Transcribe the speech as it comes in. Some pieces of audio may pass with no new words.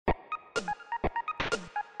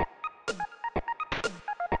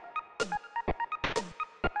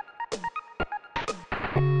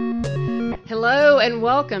Hello and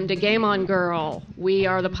welcome to Game On Girl. We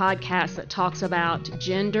are the podcast that talks about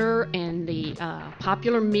gender and the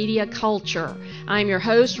popular media culture. I'm your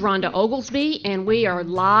host, Rhonda Oglesby, and we are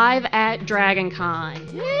live at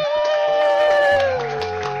DragonCon.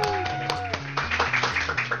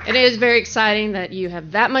 It is very exciting that you have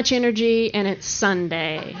that much energy, and it's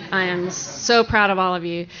Sunday. I am so proud of all of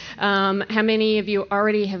you. How many of you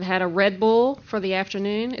already have had a Red Bull for the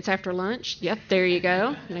afternoon? It's after lunch. Yep, there you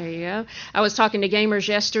go. There you go. I was talking to gamers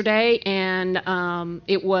yesterday, and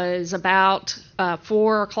it was about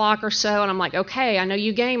 4 o'clock or so, and I'm like, okay, I know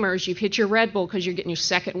you gamers, you've hit your Red Bull because you're getting your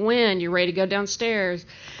second wind. You're ready to go downstairs.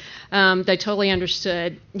 They totally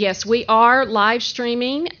understood. Yes, we are live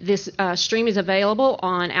streaming. This stream is available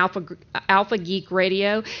on Alpha Geek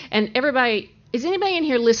Radio. And everybody, is anybody in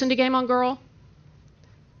here listen to Game On Girl?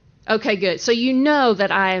 Okay, good. So you know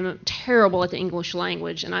that I am terrible at the English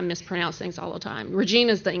language, and I mispronounce things all the time.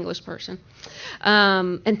 Regina's the English person.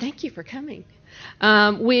 And thank you for coming.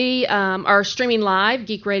 We are streaming live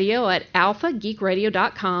Geek Radio at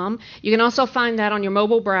alphageekradio.com. You can also find that on your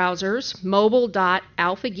mobile browsers,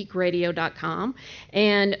 mobile.alphageekradio.com.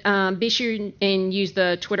 And be sure and use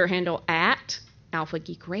the Twitter handle at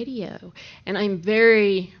alphageekradio. And I'm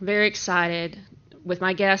very, very excited with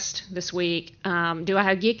my guest this week. Do I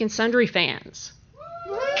have Geek and Sundry fans?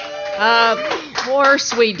 Of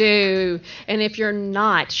course we do. And if you're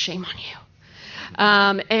not, shame on you.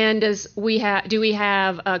 And do we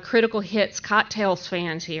have Critical Hits Cocktails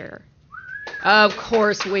fans here? Of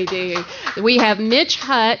course we do. We have Mitch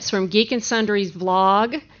Hutz from Geek and Sundry's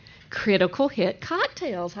vlog, Critical Hit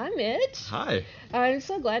Cocktails. Hi, Mitch. Hi. I'm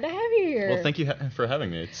so glad to have you here. Well, thank you for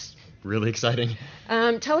having me. It's really exciting.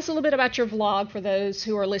 Tell us a little bit about your vlog for those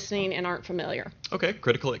who are listening and aren't familiar. Okay,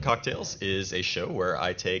 Critical Hit Cocktails is a show where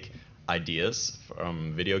I take ideas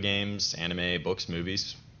from video games, anime, books,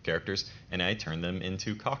 movies, characters, and I turn them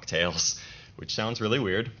into cocktails, which sounds really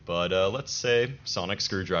weird, but let's say sonic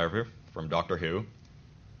screwdriver from Doctor Who,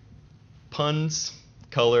 puns,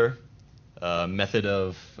 color, method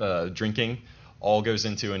of drinking, all goes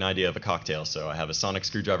into an idea of a cocktail. So I have a sonic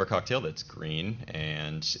screwdriver cocktail that's green,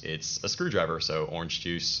 and it's a screwdriver, so orange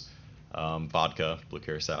juice, vodka, blue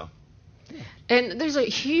curacao. And there's a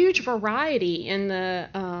huge variety in the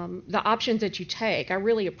options that you take. I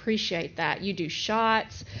really appreciate that. You do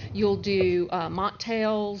shots, you'll do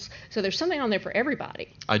mocktails, so there's something on there for everybody.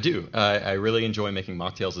 I do. I really enjoy making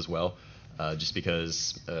mocktails as well, just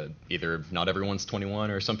because either not everyone's 21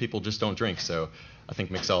 or some people just don't drink. So I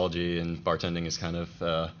think mixology and bartending is kind of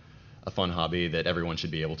a fun hobby that everyone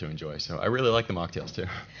should be able to enjoy. So I really like the mocktails too.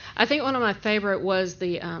 I think one of my favorite was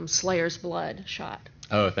the Slayer's Blood shot.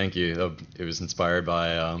 Oh, thank you. It was inspired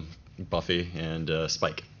by Buffy and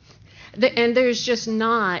Spike. And there's just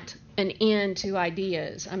not an end to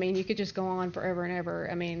ideas. I mean, you could just go on forever and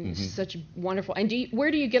ever. I mean, such wonderful. And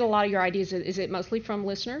where do you get a lot of your ideas? Is it mostly from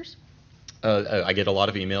listeners? I get a lot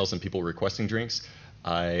of emails and people requesting drinks.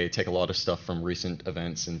 I take a lot of stuff from recent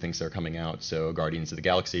events and things that are coming out. So Guardians of the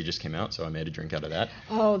Galaxy just came out, so I made a drink out of that.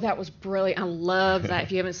 Oh, that was brilliant. I love that.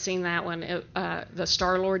 If you haven't seen that one, the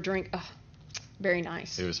Star-Lord drink, oh, very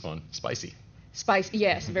nice. It was fun. Spicy. Spicy,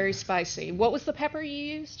 yes, very spicy. What was the pepper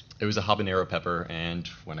you used? It was a habanero pepper, and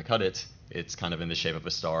when I cut it, it's kind of in the shape of a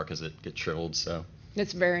star because it gets shriveled. So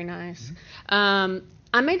it's very nice. I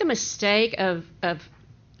made the mistake of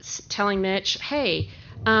telling Mitch, hey,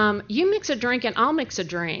 you mix a drink and I'll mix a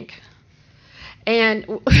drink. And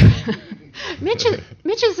Mitch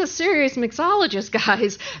is a serious mixologist,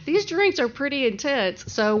 guys. These drinks are pretty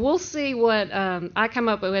intense, so we'll see what I come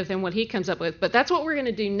up with and what he comes up with. But that's what we're going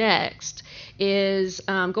to do next is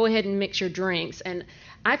go ahead and mix your drinks. And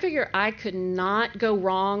I figure I could not go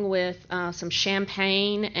wrong with some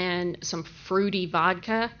champagne and some fruity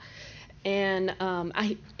vodka. And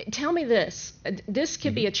tell me this. This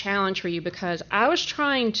could be a challenge for you because I was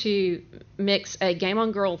trying to mix a Game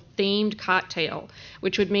On Girl themed cocktail,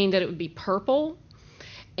 which would mean that it would be purple,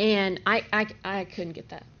 and I couldn't get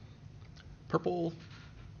that. Purple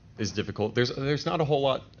is difficult. There's not a whole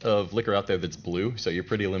lot of liquor out there that's blue, so you're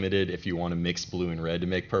pretty limited if you want to mix blue and red to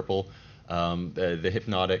make purple. The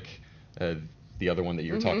Hypnotic, the other one that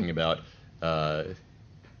you were talking about,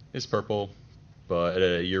 is purple.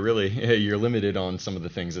 But you're limited on some of the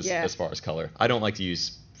things as far as color. I don't like to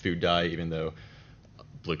use food dye, even though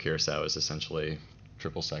blue curacao is essentially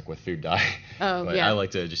triple sec with food dye. Oh, but yeah. I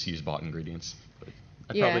like to just use bought ingredients. But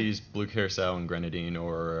I'd probably use blue curacao and grenadine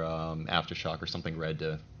or aftershock or something red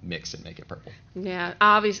to mix and make it purple. Yeah,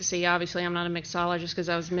 obviously I'm not a mixologist because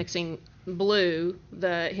I was mixing blue,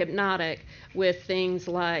 the Hypnotic, with things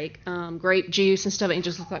like grape juice and stuff, and it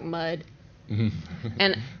just looked like mud.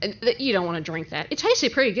 And you don't want to drink that. It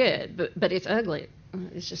tasted pretty good, but it's ugly.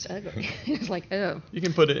 It's just ugly. It's like, oh. You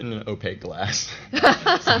can put it in an opaque glass. So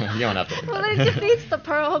you don't have to. Well, it just needs the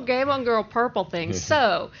whole Game On Girl purple thing.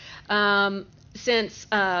 So, since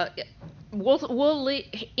we'll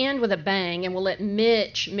end with a bang, and we'll let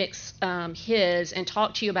Mitch mix his and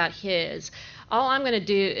talk to you about his. All I'm going to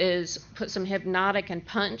do is put some Hypnotic and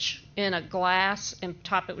Punch in a glass and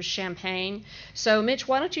top it with champagne. So, Mitch,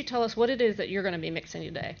 why don't you tell us what it is that you're going to be mixing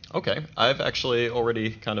today? Okay, I've actually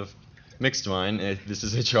already kind of mixed mine. This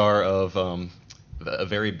is a jar of a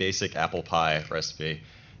very basic apple pie recipe.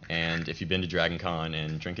 And if you've been to Dragon Con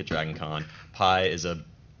and drink at Dragon Con, pie is a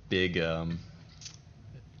big,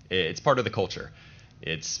 it's part of the culture.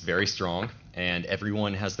 It's very strong, and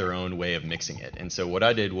everyone has their own way of mixing it. And so what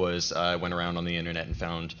I did was I went around on the internet and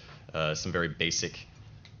found some very basic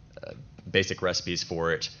recipes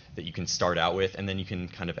for it that you can start out with, and then you can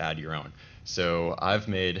kind of add your own. So I've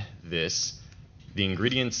made this. The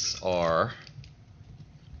ingredients are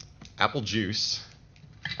apple juice,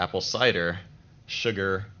 apple cider,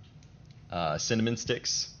 sugar, cinnamon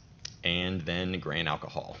sticks, and then grain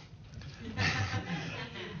alcohol.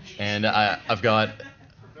 And I've got...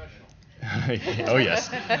 Oh, yes.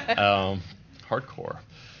 Hardcore.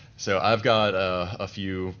 So I've got a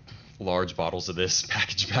few large bottles of this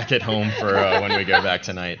packaged back at home for when we go back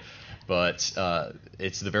tonight. But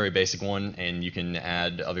it's the very basic one, and you can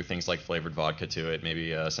add other things like flavored vodka to it,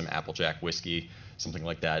 maybe some Applejack whiskey, something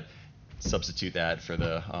like that. Substitute that for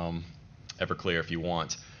the Everclear if you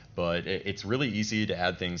want. But it's really easy to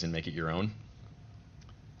add things and make it your own.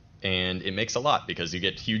 And it makes a lot because you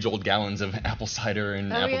get huge old gallons of apple cider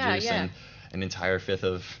and apple juice and an entire fifth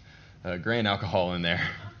of grain alcohol in there.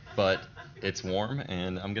 But it's warm,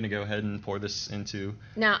 and I'm going to go ahead and pour this into...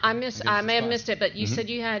 Now, I may have missed it, but you said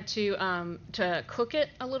you had to cook it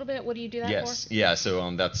a little bit. What do you do that for? Yes, yeah,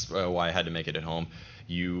 so that's why I had to make it at home.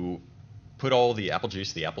 You put all the apple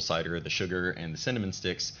juice, the apple cider, the sugar, and the cinnamon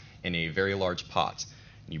sticks in a very large pot.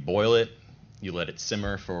 You boil it, you let it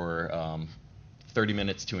simmer for 30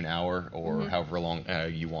 minutes to an hour, or however long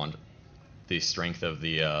you want the strength of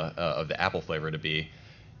the apple flavor to be.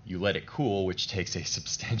 You let it cool, which takes a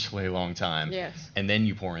substantially long time. Yes. And then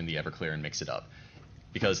you pour in the Everclear and mix it up.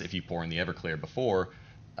 Because if you pour in the Everclear before,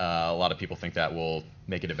 a lot of people think that will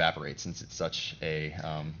make it evaporate since it's such a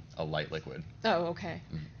light liquid. Oh, okay.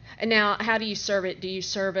 And now, how do you serve it? Do you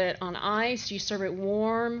serve it on ice? Do you serve it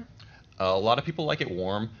warm? A lot of people like it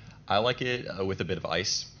warm. I like it with a bit of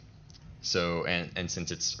ice. So, and since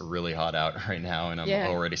it's really hot out right now and I'm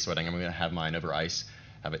already sweating, I'm going to have mine over ice,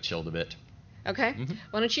 have it chilled a bit. Okay.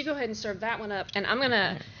 Why don't you go ahead and serve that one up? And I'm going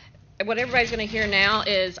to, what everybody's going to hear now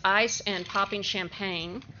is ice and popping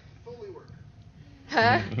champagne. Foley work.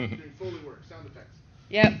 Huh? Doing Foley work, sound effects.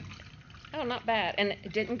 Yep. Oh, not bad. And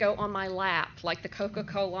it didn't go on my lap like the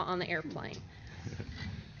Coca-Cola on the airplane,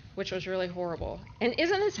 which was really horrible. And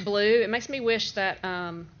isn't this blue? It makes me wish that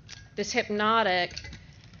this Hypnotic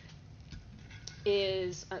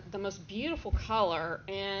is the most beautiful color.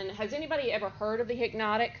 And has anybody ever heard of the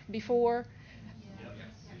Hypnotic before?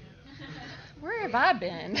 Where have I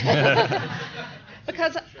been?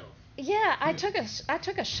 Because, I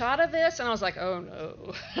took a shot of this and I was like, oh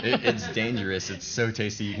no. It's dangerous. It's so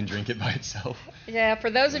tasty you can drink it by itself. Yeah,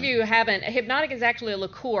 for those of you who haven't, Hypnotic is actually a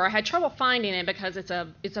liqueur. I had trouble finding it because it's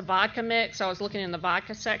a vodka mix, so I was looking in the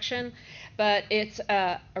vodka section. But it's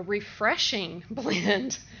a refreshing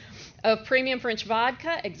blend of premium French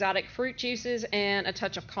vodka, exotic fruit juices, and a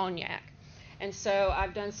touch of cognac. And so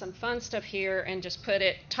I've done some fun stuff here and just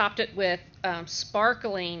topped it with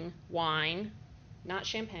sparkling wine, not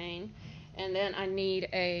champagne. And then I need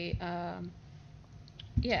a,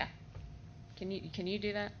 Can you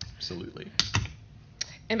do that? Absolutely.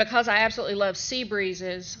 And because I absolutely love sea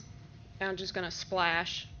breezes, I'm just going to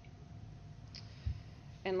splash.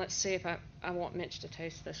 And let's see if I want Mitch to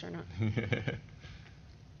taste this or not.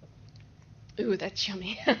 Ooh, that's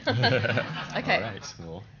yummy. Okay. All right.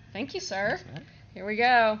 Well, thank you, sir. Right. Here we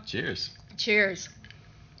go. Cheers. Cheers.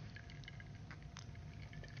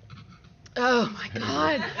 Oh, my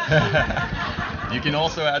God. You can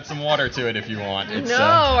also add some water to it if you want. It's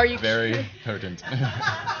are you very potent.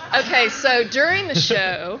 Okay, so during the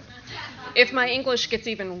show, if my English gets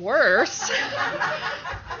even worse,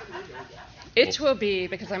 it will be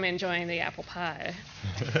because I'm enjoying the apple pie.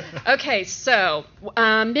 Okay, so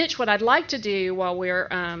Mitch, what I'd like to do while we're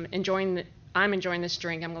enjoying this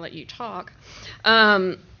drink, I'm going to let you talk.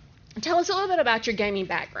 Tell us a little bit about your gaming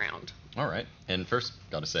background. All right, and first,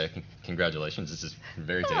 got to say, congratulations. This is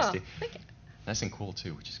very tasty. Thank you. Nice and cool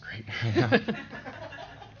too, which is great.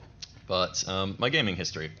 But my gaming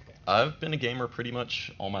history. I've been a gamer pretty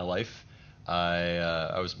much all my life.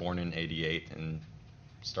 I was born in '88 and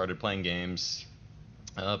started playing games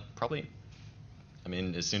probably. I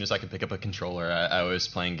mean, as soon as I could pick up a controller, I was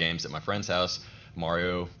playing games at my friend's house.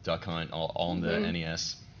 Mario, Duck Hunt, all on the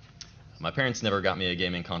NES. My parents never got me a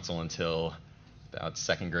gaming console until about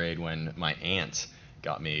second grade when my aunt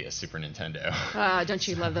got me a Super Nintendo. Don't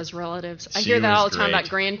you love those relatives? I She hear that was all the time great. about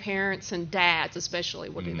grandparents and dads especially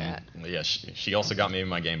will do that. Yeah, she also got me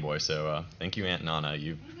my Game Boy, so thank you, Aunt Nana.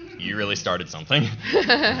 You really started something.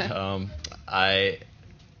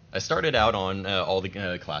 I started out on all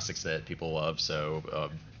the classics that people love,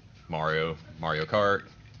 so Mario Kart,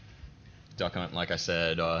 Duck Hunt, like I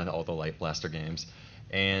said, all the Light Blaster games.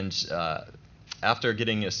 And after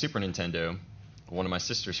getting a Super Nintendo, one of my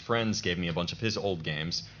sister's friends gave me a bunch of his old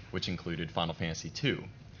games, which included Final Fantasy II.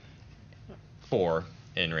 4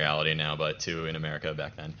 in reality now, but 2 in America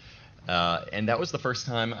back then. And that was the first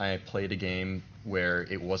time I played a game where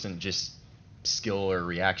it wasn't just skill or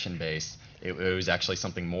reaction based. It was actually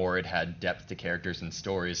something more. It had depth to characters and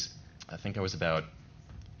stories. I think I was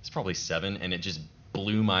probably 7, and it just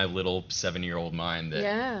blew my little 7-year-old mind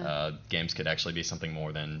that games could actually be something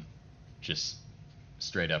more than just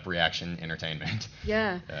straight up reaction entertainment.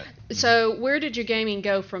 Yeah. So where did your gaming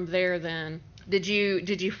go from there then? Did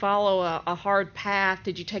you follow a hard path?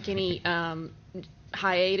 Did you take any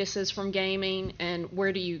hiatuses from gaming? And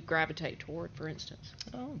where do you gravitate toward, for instance?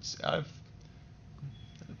 I've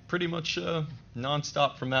pretty much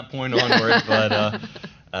nonstop from that point onward.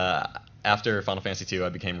 But after Final Fantasy II, I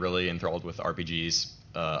became really enthralled with RPGs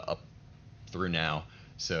up through now.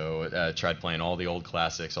 So tried playing all the old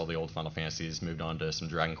classics, all the old Final Fantasies, moved on to some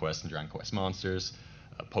Dragon Quest and Dragon Quest Monsters.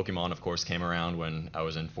 Pokemon, of course, came around when I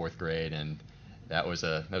was in 4th grade, and that was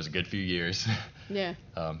a good few years. Yeah.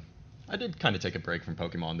 I did kind of take a break from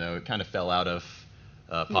Pokemon, though. It kind of fell out of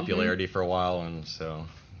popularity for a while, and so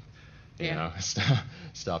you know,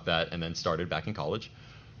 stopped that, and then started back in college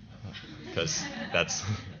because that's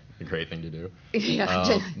a great thing to do.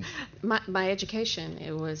 Yeah. My education,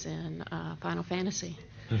 it was in Final Fantasy.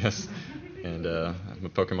 Yes, and I'm a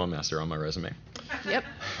Pokemon master on my resume. Yep.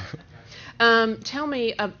 Tell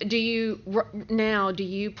me, do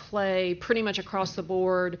you play pretty much across the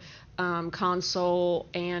board, console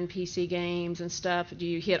and PC games and stuff? Do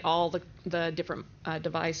you hit all the different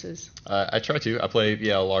devices? I try to. I play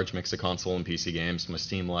a large mix of console and PC games. My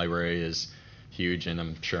Steam library is huge, and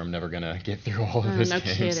I'm sure I'm never gonna get through all of those no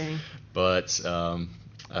games. Kidding. But I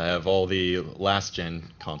have all the last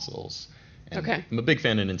gen consoles. And Okay. I'm a big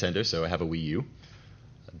fan of Nintendo, so I have a Wii U.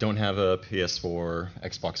 Don't have a PS4,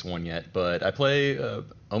 Xbox One yet, but I play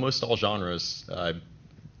almost all genres. I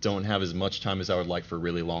don't have as much time as I would like for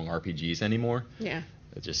really long RPGs anymore. Yeah.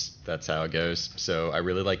 That's how it goes. So I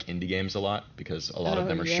really like indie games a lot because a lot of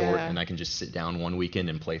them are short, yeah. and I can just sit down one weekend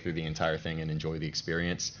and play through the entire thing and enjoy the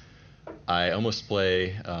experience. I almost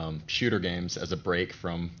play shooter games as a break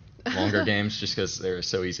from longer games just because they're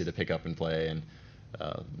so easy to pick up and play and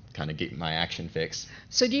kind of get my action fix.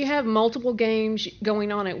 So do you have multiple games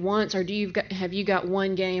going on at once, or have you got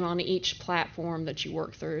one game on each platform that you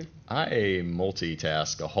work through? I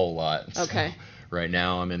multitask a whole lot. Okay. So right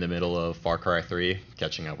now I'm in the middle of Far Cry 3,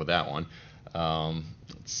 catching up with that one.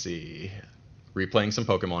 Let's see. Replaying some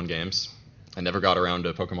Pokemon games. I never got around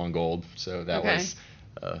to Pokemon Gold, so that was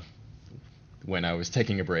when I was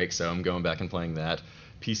taking a break, so I'm going back and playing that.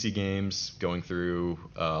 PC games, going through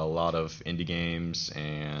a lot of indie games,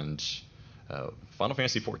 and Final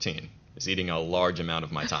Fantasy XIV is eating a large amount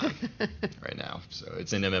of my time right now. So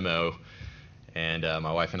it's an MMO, and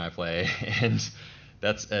my wife and I play, and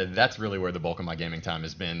that's really where the bulk of my gaming time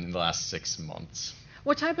has been in the last 6 months.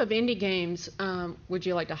 What type of indie games would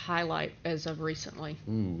you like to highlight as of recently?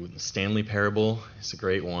 Ooh, the Stanley Parable is a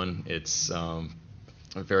great one. It's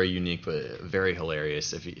very unique, but very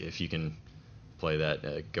hilarious. If you can play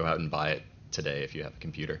that, go out and buy it today if you have a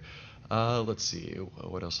computer. Let's see,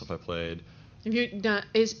 what else have I played?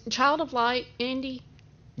 Is Child of Light indie?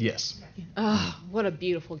 Yes. Oh, what a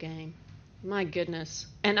beautiful game. My goodness.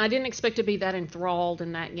 And I didn't expect to be that enthralled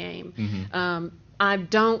in that game. Mm-hmm. I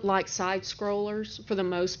don't like side scrollers for the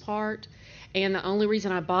most part, and the only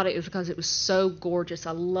reason I bought it is because it was so gorgeous.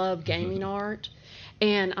 I love gaming art,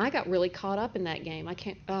 and I got really caught up in that game.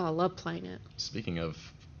 I love playing it. Speaking of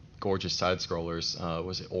gorgeous side scrollers,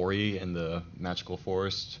 was it Ori and the Magical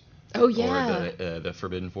Forest? Oh yeah. Or the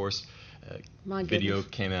Forbidden Forest. My video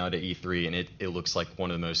goodness. came out at E3, and it looks like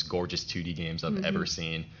one of the most gorgeous 2D games I've ever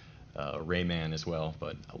seen. Rayman as well,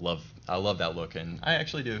 but I love that look, and I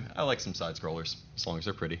actually do. I like some side scrollers as long as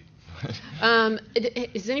they're pretty.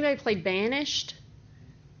 Has anybody played Banished?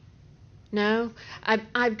 No,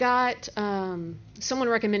 I've got someone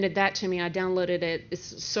recommended that to me. I downloaded it.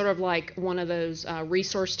 It's sort of like one of those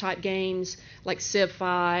resource type games, like Civ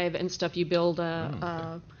 5 and stuff. You build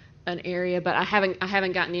an area, but I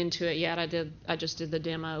haven't gotten into it yet. I just did the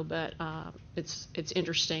demo, but it's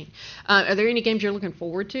interesting. Are there any games you're looking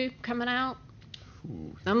forward to coming out?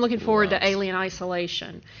 Ooh, I'm looking forward to lots. Alien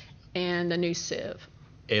Isolation and the new Civ.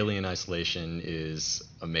 Alien Isolation is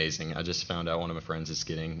amazing. I just found out one of my friends is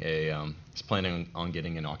getting he's planning on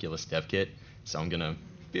getting an Oculus dev kit, so I'm gonna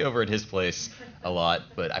be over at his place a lot.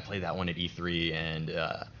 But I played that one at E3, and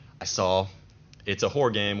I saw it's a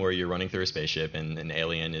horror game where you're running through a spaceship and an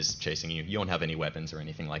alien is chasing you. You don't have any weapons or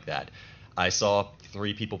anything like that. I saw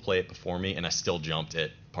 3 people play it before me, and I still jumped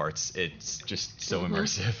at parts. It's just so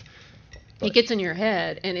immersive. It gets in your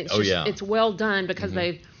head, and it's it's well done because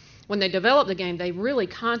when they developed the game, they really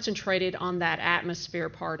concentrated on that atmosphere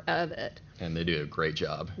part of it. And they do a great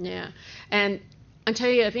job. Yeah, and I tell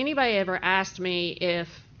you, if anybody ever asked me if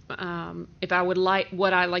I would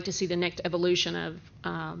what I'd like to see the next evolution of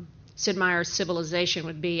Sid Meier's Civilization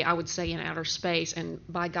would be, I would say in outer space. And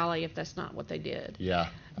by golly, if that's not what they did. Yeah.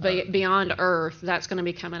 Beyond Earth, that's going to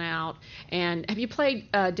be coming out. And have you played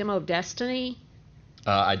a demo of Destiny?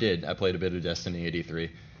 I did. I played a bit of Destiny at E3.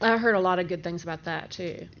 I heard a lot of good things about that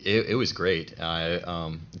too. It was great.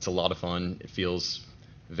 It's a lot of fun. It feels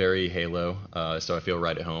very Halo, so I feel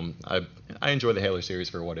right at home. I enjoy the Halo series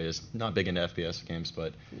for what it is. Not big into FPS games,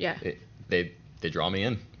 but yeah, they draw me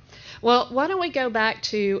in. Well, why don't we go back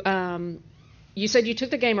to you said you took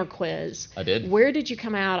the gamer quiz. I did. Where did you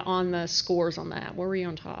come out on the scores on that? Where were you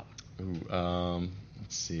on top? Ooh,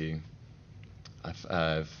 let's see.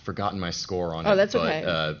 I've forgotten my score on it. Oh, that's but,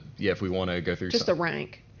 okay. Yeah, if we want to go through just the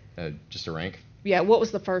rank. Just a rank. Yeah, what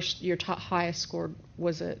was the first, your highest score?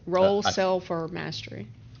 Was it roll, self, or mastery?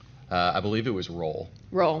 I believe it was roll.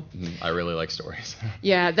 Roll. I really like stories.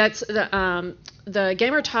 Yeah, that's the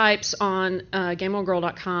gamer types on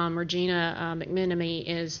GameOnGirl.com. Regina McMenemy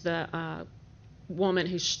is the woman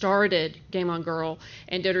who started Game On Girl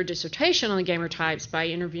and did her dissertation on the gamer types by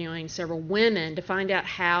interviewing several women to find out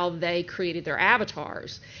how they created their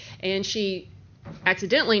avatars. And she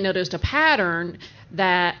accidentally noticed a pattern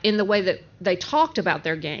that in the way that they talked about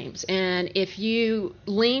their games. And if you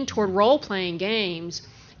lean toward role-playing games,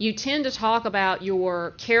 you tend to talk about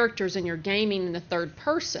your characters and your gaming in the third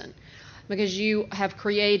person because you have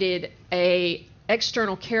created a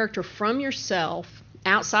external character from yourself,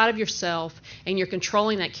 outside of yourself, and you're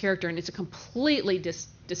controlling that character, and it's a completely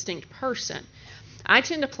distinct person. I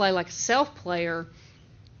tend to play like a self-player,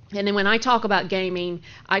 and then when I talk about gaming,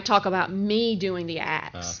 I talk about me doing the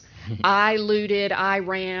acts. I looted, I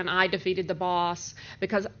ran, I defeated the boss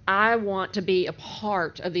because I want to be a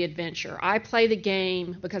part of the adventure. I play the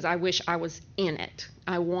game because I wish I was in it.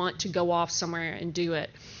 I want to go off somewhere and do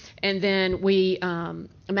it. And then we,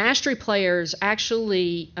 mastery players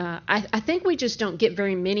actually, I think we just don't get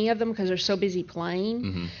very many of them because they're so busy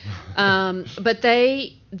playing. But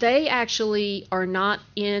they actually are not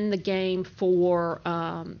in the game for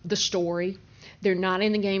the story. They're not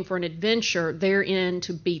in the game for an adventure. They're in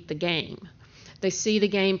to beat the game. They see the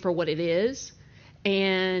game for what it is,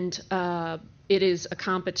 and it is a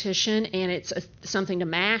competition, and it's something to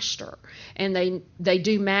master. And they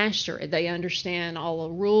do master it. They understand all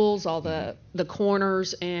the rules, all the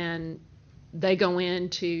corners, and they go in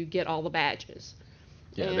to get all the badges.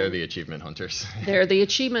 Yeah, and they're the achievement hunters. They're the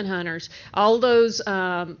achievement hunters. All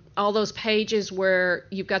those pages where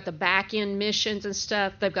you've got the back end missions and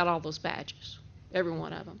stuff, they've got all those badges. Every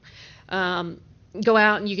one of them. Go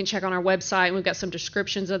out and you can check on our website. And we've got some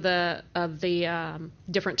descriptions of the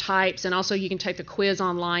different types, and also you can take the quiz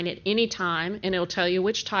online at any time, and it'll tell you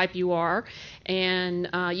which type you are. And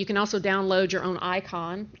you can also download your own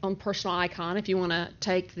personal icon, if you want to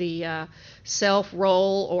take the self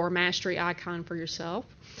role or mastery icon for yourself.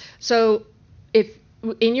 So, if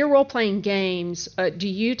in your role-playing games, do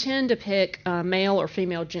you tend to pick male or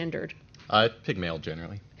female gendered? I pick male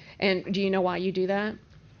generally. And do you know why you do that?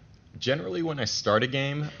 Generally, when I start a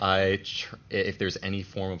game, if there's any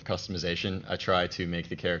form of customization, I try to make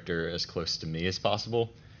the character as close to me as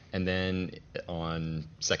possible. And then on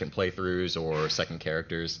second playthroughs or second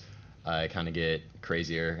characters, I kind of get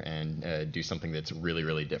crazier and do something that's really,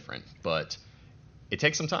 really different. But it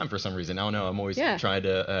takes some time for some reason. I don't know. I'm always Yeah. trying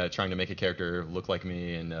to make a character look like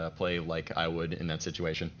me and play like I would in that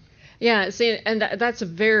situation. Yeah, see, and that's a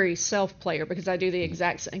very self-player because I do the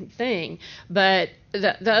exact same thing. But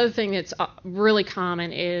the other thing that's really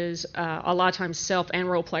common is a lot of times self and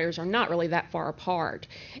role players are not really that far apart,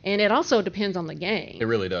 and it also depends on the game. It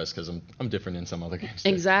really does, because I'm different in some other games too.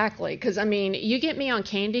 Exactly, because I mean, you get me on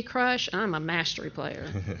Candy Crush, I'm a mastery player.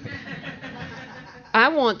 I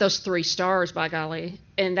want those 3 stars, by golly,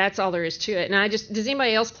 and that's all there is to it. And does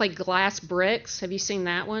anybody else play Glass Bricks? Have you seen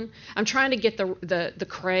that one? I'm trying to get the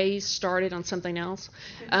craze started on something else.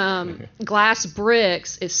 Glass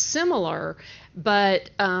Bricks is similar,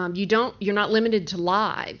 but you're not limited to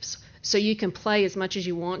lives, so you can play as much as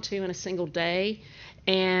you want to in a single day.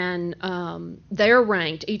 And they're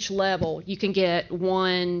ranked each level. You can get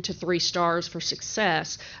 1 to 3 stars for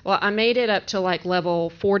success. Well, I made it up to like level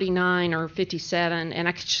 49 or 57, and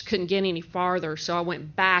I just couldn't get any farther, so I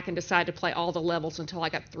went back and decided to play all the levels until I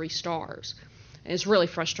got 3 stars. And it's really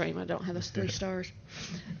frustrating when I don't have those 3 stars.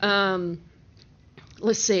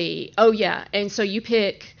 Let's see. Oh yeah, and so you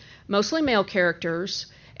pick mostly male characters,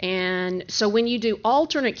 and so when you do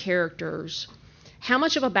alternate characters, how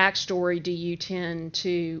much of a backstory do you tend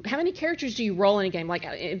to? How many characters do you roll in a game? Like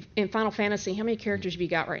in Final Fantasy, how many characters have you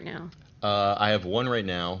got right now? I have 1 right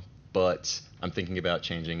now, but I'm thinking about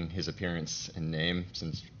changing his appearance and name,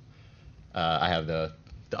 since I have the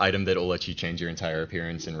item that will let you change your entire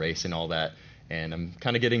appearance and race and all that. And I'm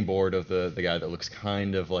kind of getting bored of the guy that looks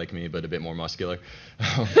kind of like me but a bit more muscular.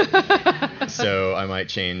 So I might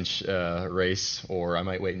change race, or I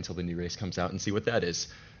might wait until the new race comes out and see what that is.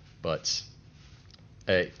 But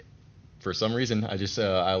for some reason, I just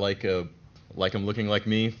I like him looking like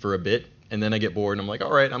me for a bit, and then I get bored and I'm like,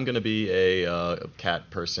 all right, I'm gonna be a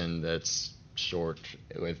cat person that's short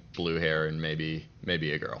with blue hair and maybe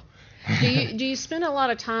a girl. Do you spend a lot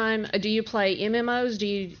of time? Do you play MMOs?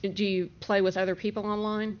 Do you play with other people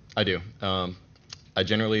online? I do. I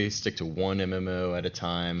generally stick to 1 MMO at a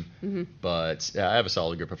time, but I have a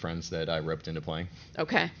solid group of friends that I roped into playing.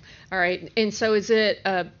 Okay, all right. And so is it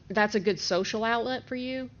that's a good social outlet for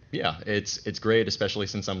you? Yeah, it's great, especially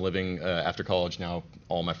since I'm living after college now.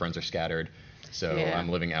 All my friends are scattered, so Yeah. I'm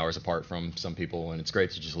living hours apart from some people, and it's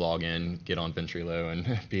great to just log in, get on Ventrilo,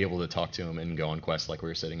 and be able to talk to them and go on quests like we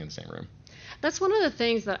were sitting in the same room. That's one of the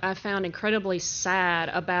things that I found incredibly sad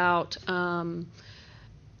about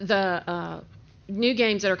the new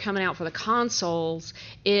games that are coming out for the consoles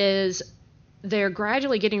is they're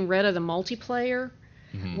gradually getting rid of the multiplayer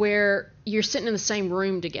where you're sitting in the same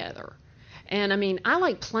room together. And I mean, I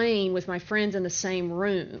like playing with my friends in the same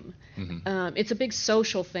room. It's a big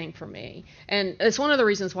social thing for me. And it's one of the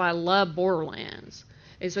reasons why I love Borderlands,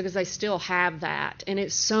 is because they still have that. And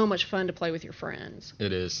it's so much fun to play with your friends.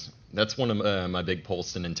 It is. That's one of my big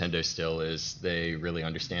pulls to Nintendo still, is they really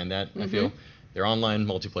understand that, I feel. Their online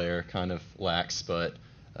multiplayer kind of lacks, but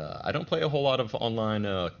I don't play a whole lot of online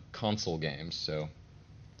console games, so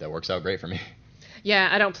that works out great for me. Yeah,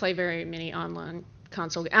 I don't play very many online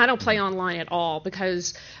console. I don't play online at all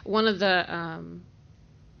because one of the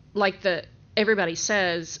everybody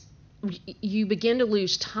says, you begin to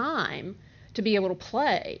lose time to be able to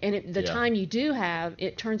play, and the time you do have,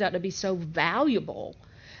 it turns out to be so valuable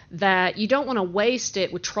that you don't want to waste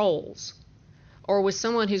it with trolls or with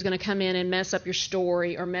someone who's going to come in and mess up your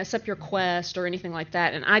story or mess up your quest or anything like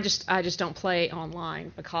that. And I just don't play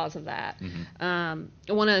online because of that.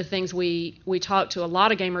 One of the things we talk to a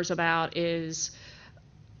lot of gamers about is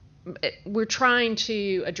we're trying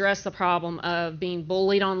to address the problem of being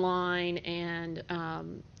bullied online,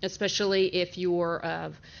 and especially if you're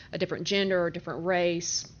of a different gender or different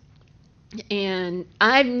race. And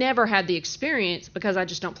I've never had the experience because I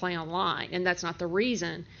just don't play online, and that's not the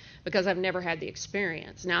reason, because I've never had the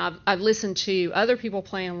experience. Now, I've listened to other people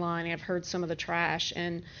play online, and I've heard some of the trash,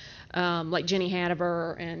 and like Jenny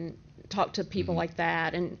Hadaver, and talked to people like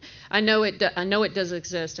that, and I know it does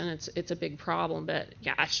exist, and it's a big problem, but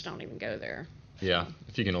yeah, I just don't even go there. Yeah,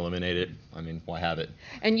 if you can eliminate it, I mean, why have it?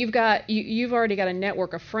 And you've already got a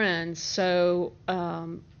network of friends, so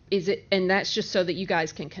and that's just so that you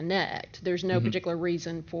guys can connect. There's no particular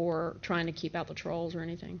reason for trying to keep out the trolls or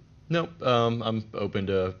anything. Nope. I'm open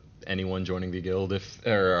to anyone joining the guild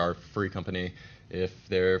or our free company if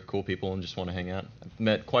they're cool people and just want to hang out. I've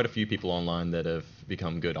met quite a few people online that have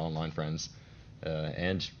become good online friends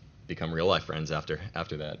and become real life friends after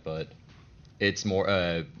that. But it's more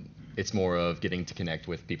of getting to connect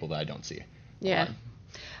with people that I don't see. Yeah.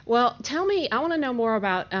 Well, tell me, I want to know more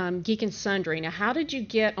about Geek and Sundry. Now, how did you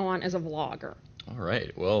get on as a vlogger? All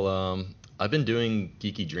right. Well, I've been doing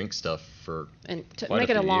geeky drink stuff for And to quite make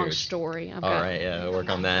a it a few long years. story, All right, yeah, I'll work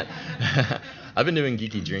on that. I've been doing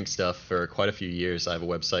geeky drink stuff for quite a few years. I have a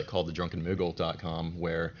website called thedrunkenmoogle.com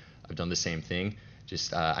where I've done the same thing.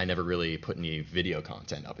 Just I never really put any video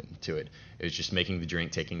content up into it. It was just making the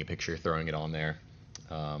drink, taking a picture, throwing it on there.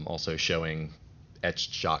 Also showing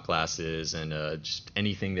etched shot glasses and just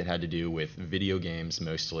anything that had to do with video games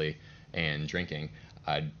mostly and drinking,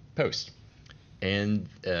 I'd post. And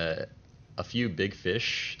a few big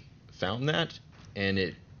fish found that, and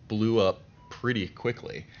it blew up pretty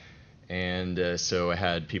quickly. And so I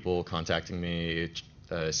had people contacting me,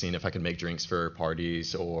 seeing if I could make drinks for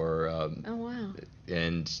parties or Oh, wow.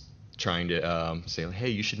 and trying to say, hey,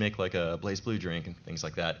 you should make like a Blaze Blue drink and things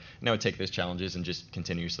like that. And I would take those challenges and just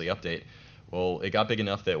continuously update. Well, it got big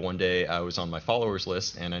enough that one day I was on my followers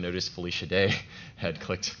list and I noticed Felicia Day had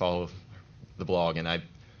clicked follow the blog, and I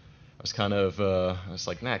was kind of I was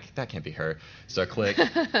like, nah, that can't be her. So I clicked,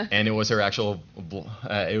 and it was her actual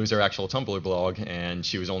Tumblr blog, and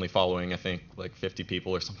she was only following I think like 50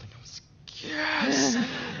 people or something. I was like, yes.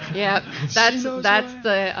 Yeah, She that's knows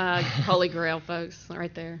the Holy Grail, folks,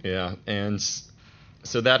 right there. Yeah, and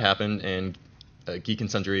so that happened, and Geek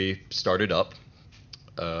and Sundry started up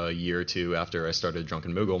a year or two after I started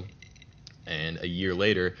Drunken Moogle, and a year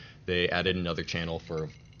later they added another channel for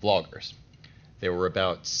vloggers. There were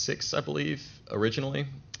about 6, I believe, originally.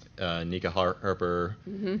 Nika Harper,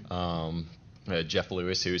 Jeff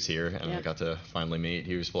Lewis, who's here, and I got to finally meet.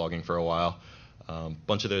 He was vlogging for a while.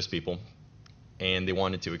 Bunch of those people, and they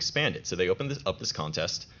wanted to expand it, so they opened up this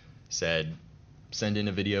contest, said, send in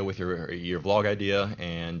a video with your vlog idea,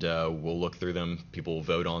 and we'll look through them. People will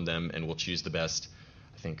vote on them, and we'll choose the best.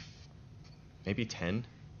 I think maybe 10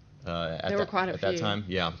 There were quite a at that few. time.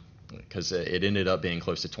 Yeah, because it ended up being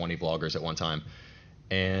close to 20 vloggers at one time.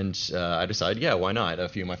 And I decided, yeah, why not? A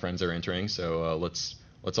few of my friends are entering, so let's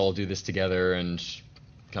all do this together and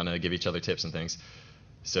kind of give each other tips and things.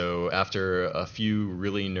 So after a few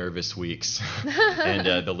really nervous weeks and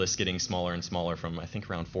the list getting smaller and smaller from I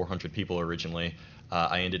think around 400 people originally,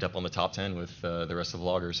 I ended up on the top 10 with the rest of the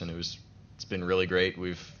vloggers, and it's been really great.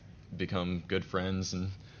 We've become good friends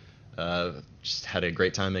and just had a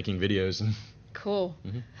great time making videos. And Cool.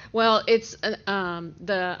 Well, it's the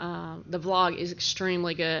vlog is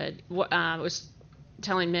extremely good. I was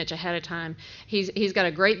telling Mitch ahead of time, he's got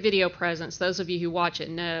a great video presence. Those of you who watch it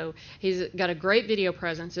know he's got a great video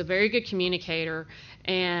presence, a very good communicator,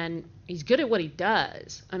 and he's good at what he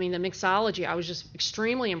does. I mean, the mixology, I was just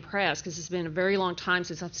extremely impressed because it's been a very long time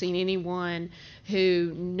since I've seen anyone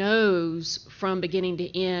who knows from beginning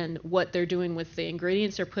to end what they're doing with the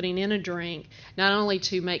ingredients they're putting in a drink, not only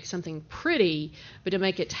to make something pretty, but to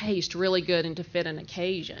make it taste really good and to fit an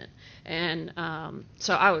occasion. And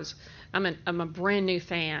so I'm a brand new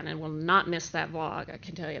fan and will not miss that vlog. I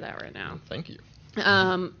can tell you that right now. thank you.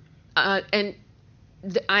 And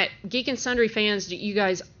Geek and Sundry fans, do you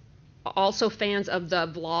guys also fans of the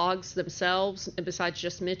vlogs themselves besides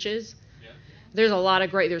just Mitch's? Yeah. There's a lot of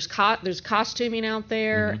great. There's costuming out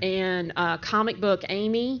there and comic book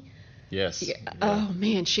Amy. Yes. Yeah. Oh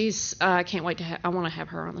man, she's I can't wait to I want to have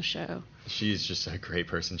her on the show. She's just a great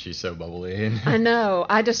person. She's so bubbly. I know.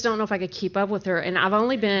 I just don't know if I could keep up with her. And I've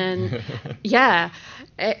only been,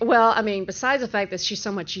 well, I mean, besides the fact that she's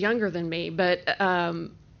so much younger than me, but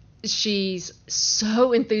she's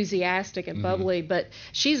so enthusiastic and bubbly, but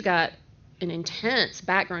she's got an intense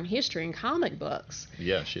background history in comic books.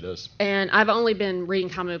 Yeah, she does. And I've only been reading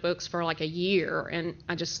comic books for like a year, and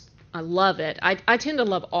I love it. I tend to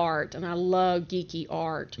love art, and I love geeky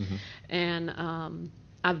art. And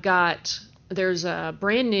there's a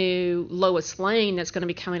brand new Lois Lane that's going to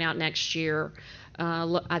be coming out next year.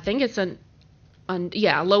 I think it's a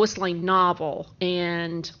Lois Lane novel,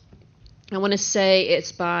 and I want to say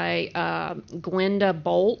it's by Gwenda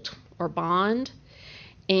Bolt or Bond,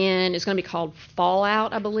 and it's going to be called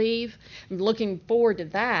Fallout, I believe. I'm looking forward to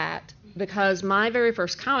that because my very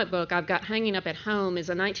first comic book I've got hanging up at home is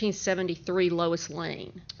a 1973 Lois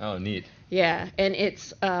Lane. Oh, neat. Yeah, and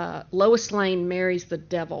it's Lois Lane Marries the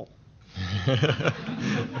Devil.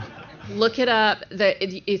 Look it up.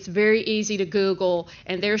 It's very easy to Google,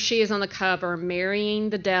 and there she is on the cover marrying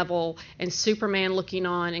the devil, and Superman looking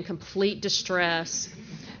on in complete distress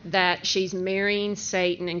that she's marrying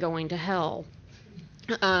Satan and going to hell.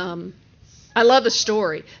 I love the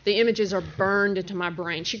story. The images are burned into my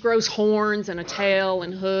brain. She grows horns and a tail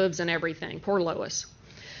and hooves and everything. Poor Lois.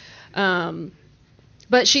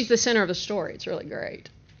 But she's the center of the story. It's really great.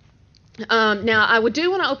 Now, I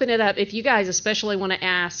do want to open it up if you guys especially want to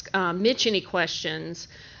ask Mitch any questions.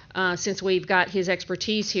 since we've got his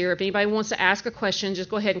expertise here. If anybody wants to ask a question, just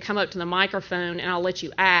go ahead and come up to the microphone and I'll let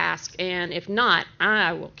you ask. And if not,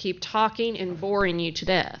 I will keep talking and boring you to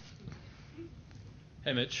death.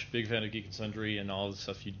 Hey Mitch, big fan of Geek and Sundry and all the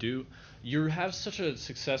stuff you do. You have such a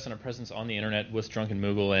success and a presence on the internet with Drunken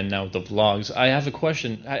Moogle and now with the vlogs. I have a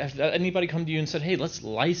question. Has anybody come to you and said, hey, let's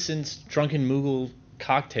license Drunken Moogle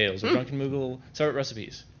cocktails or Drunken Moogle separate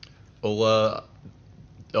recipes? Well,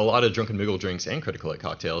 a lot of Drunken Moogle drinks and Critical Hit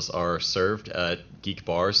cocktails are served at geek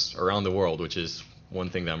bars around the world, which is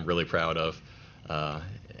one thing that I'm really proud of,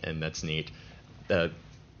 and that's neat.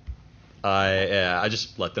 I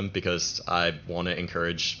just let them because I want to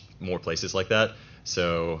encourage more places like that.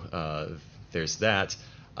 So there's that.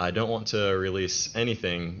 I don't want to release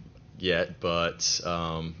anything yet, but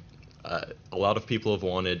a lot of people have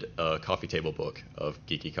wanted a coffee table book of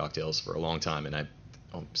geeky cocktails for a long time, and I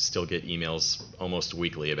still get emails almost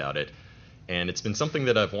weekly about it. And it's been something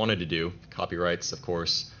that I've wanted to do. Copyrights, of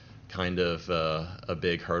course, kind of a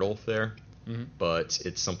big hurdle there, but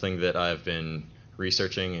it's something that I've been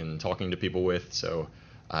researching and talking to people with, so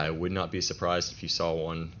I would not be surprised if you saw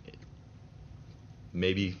one.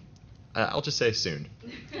 Maybe, I'll just say soon.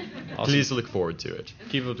 Awesome. Please look forward to it.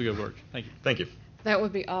 Keep up the good work. Thank you. Thank you. That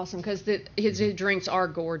would be awesome because his drinks are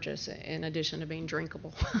gorgeous in addition to being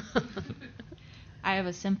drinkable. I have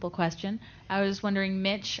a simple question. I was wondering,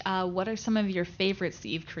 Mitch, what are some of your favorites that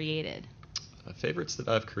you've created? Favorites that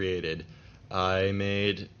I've created. I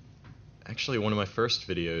made actually one of my first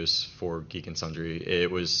videos for Geek and Sundry. It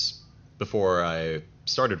was before I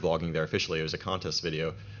started vlogging there officially. It was a contest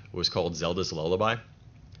video. It was called Zelda's Lullaby,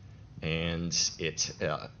 and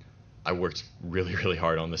I worked really, really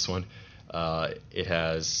hard on this one. It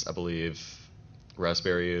has, I believe,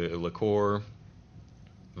 raspberry liqueur,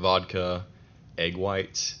 vodka, egg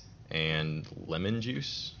white, and lemon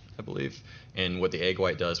juice, I believe. And what the egg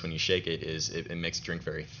white does when you shake it is it makes the drink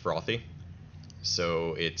very frothy.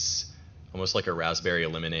 So it's almost like a raspberry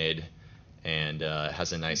lemonade, and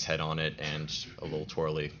has a nice head on it and a little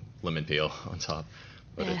twirly lemon peel on top.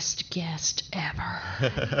 But Best guest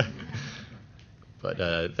ever.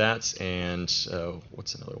 But that's, and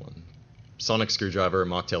what's another one? Sonic Screwdriver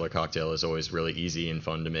Mocktail Cocktail is always really easy and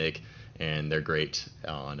fun to make, and they're great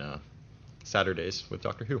on Saturdays with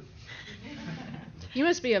Doctor Who. You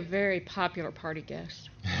must be a very popular party guest.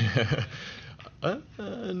 Nah,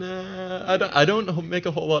 I don't make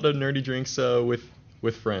a whole lot of nerdy drinks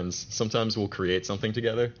with friends. Sometimes we'll create something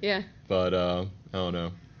together. Yeah. But I don't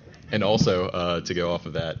know. And also, to go off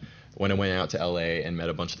of that, when I went out to LA and met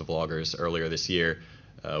a bunch of the vloggers earlier this year,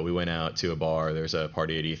 we went out to a bar. There's a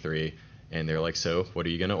party at E3, and they're like, "So, what are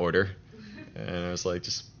you gonna order?" And I was like,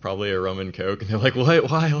 "Just probably a rum and coke." And they're like, "What?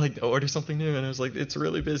 Why? Like, order something new?" And I was like, "It's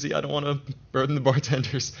really busy. I don't want to burden the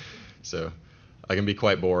bartenders." So I can be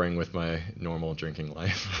quite boring with my normal drinking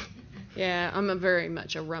life. Yeah, I'm very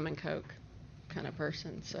much a rum and coke kind of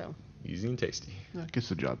person, so. Easy and tasty. That gets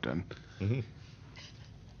the job done. Mm-hmm.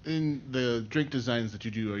 In the drink designs that you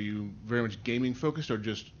do, are you very much gaming focused or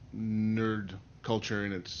just nerd culture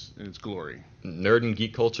in its glory? Nerd and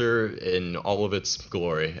geek culture in all of its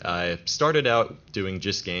glory. I started out doing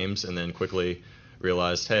just games and then quickly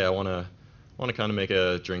realized, hey, I want to kind of make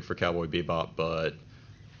a drink for Cowboy Bebop, but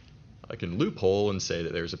I can loophole and say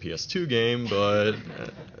that there's a PS2 game, but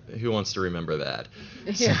who wants to remember that?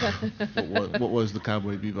 Yeah. What was the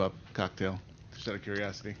Cowboy Bebop cocktail? Just out of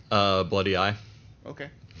curiosity. Bloody Eye. Okay.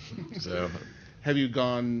 So, have you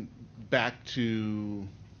gone back to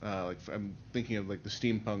I'm thinking of like the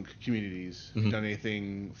steampunk communities? Mm-hmm. Done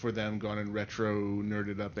anything for them? Gone and retro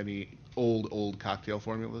nerded up any old cocktail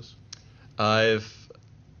formulas? I've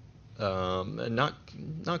not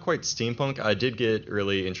quite steampunk. I did get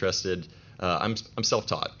really interested. I'm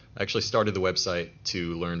self-taught. I actually started the website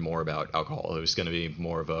to learn more about alcohol. It was going to be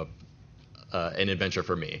more of an adventure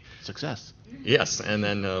for me. Success. Yes, and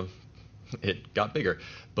then it got bigger.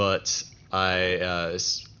 But I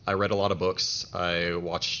read a lot of books. I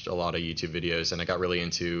watched a lot of YouTube videos, and I got really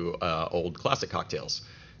into old classic cocktails.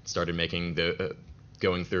 Started making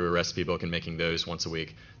going through a recipe book and making those once a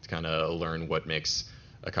week to kind of learn what makes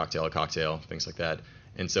a cocktail, things like that.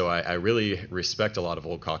 And so I really respect a lot of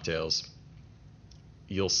old cocktails.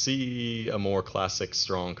 You'll see a more classic,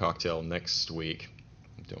 strong cocktail next week.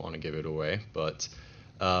 Don't want to give it away, but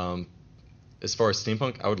as far as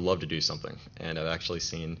steampunk, I would love to do something. And I've actually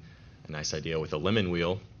seen a nice idea with a lemon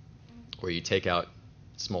wheel where you take out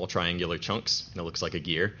small triangular chunks and it looks like a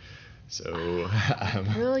gear. So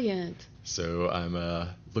Brilliant. So I'm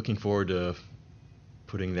looking forward to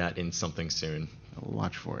putting that in something soon. I'll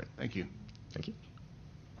watch for it. Thank you. Thank you.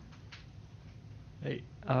 Hey,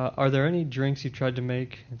 are there any drinks you tried to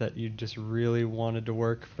make that you just really wanted to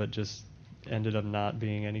work, but just ended up not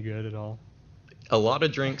being any good at all? A lot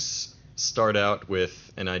of drinks start out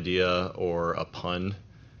with an idea or a pun,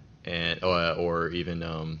 and or even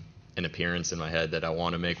an appearance in my head that I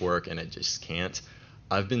want to make work, and it just can't.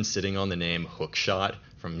 I've been sitting on the name Hookshot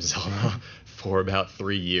from Zelda for about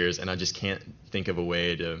 3 years, and I just can't think of a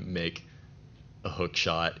way to make a hook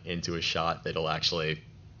shot into a shot that'll actually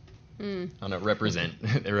I don't know, represent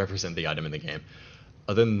the item in the game.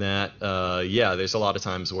 Other than that, yeah, there's a lot of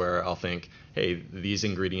times where I'll think, hey, these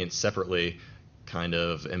ingredients separately kind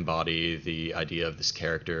of embody the idea of this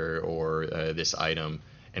character or this item,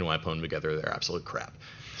 and when I put them together, they're absolute crap.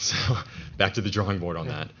 So back to the drawing board on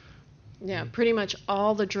that. Yeah, pretty much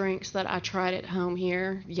all the drinks that I tried at home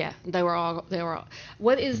here, yeah, they were all.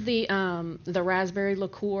 What is the raspberry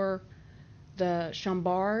liqueur, the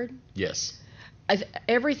Chambord? Yes.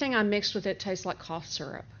 Everything I mixed with it tastes like cough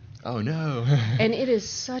syrup. Oh no. And it is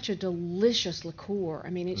such a delicious liqueur. I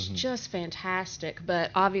mean, it's just fantastic,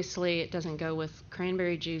 but obviously it doesn't go with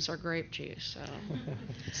cranberry juice or grape juice. So.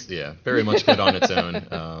 It's, yeah, very much good on its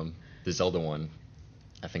own. The Zelda one,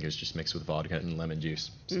 I think it was just mixed with vodka and lemon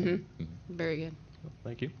juice. So, Very good.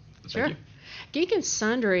 Thank you. Sure. Thank you. Geek and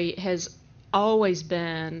Sundry has always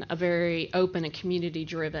been a very open and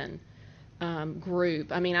community-driven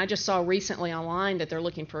group. I mean, I just saw recently online that they're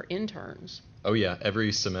looking for interns. Oh yeah,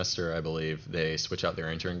 every semester I believe they switch out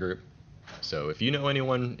their intern group. So if you know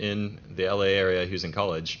anyone in the LA area who's in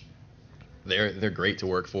college, they're great to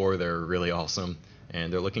work for. They're really awesome,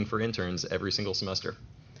 and they're looking for interns every single semester.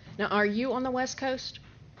 Now, are you on the West Coast?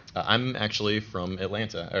 I'm actually from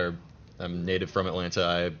Atlanta, or I'm native from Atlanta.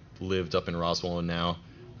 I lived up in Roswell, and now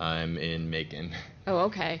I'm in Macon. Oh,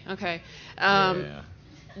 okay. Yeah.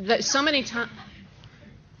 So many times.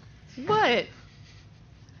 What?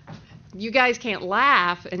 You guys can't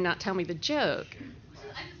laugh and not tell me the joke.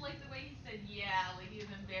 I just like the way he said, yeah, like he was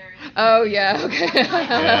embarrassed. Oh, yeah, okay.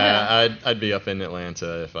 Yeah, I'd be up in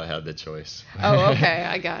Atlanta if I had the choice. Oh, okay.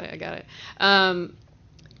 I got it.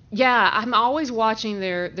 Yeah, I'm always watching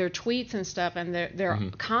their tweets and stuff, and they're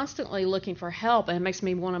constantly looking for help, and it makes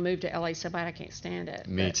me want to move to LA so bad I can't stand it.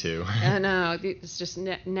 Me too. I know, it's just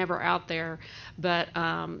never out there. But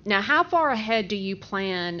now, how far ahead do you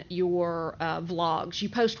plan your vlogs? You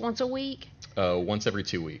post once a week? Once every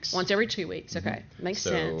 2 weeks. Once every 2 weeks, okay. Makes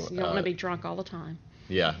sense. You don't want to be drunk all the time.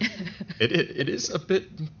 Yeah. It is a bit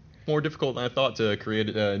more difficult than I thought to create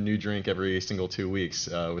a new drink every single 2 weeks.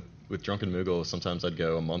 With Drunken Moogle, sometimes I'd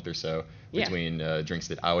go a month or so between drinks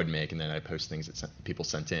that I would make, and then I'd post things that people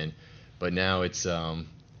sent in. But now it's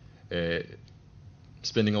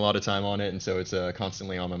spending a lot of time on it, and so it's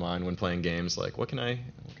constantly on my mind when playing games. Like, what can I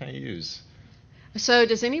use? So,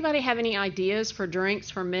 does anybody have any ideas for drinks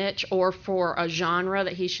for Mitch, or for a genre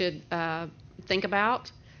that he should think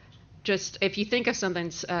about? Just if you think of something,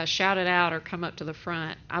 shout it out or come up to the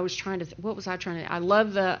front. I was trying to. What was I trying to? I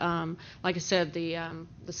love the, like I said, the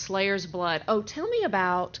Slayer's Blood. Oh, tell me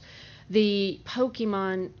about the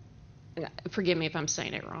Pokemon. Forgive me if I'm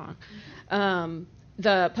saying it wrong.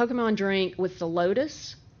 The Pokemon drink with the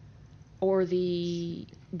lotus, or the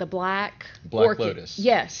black orchid. Lotus.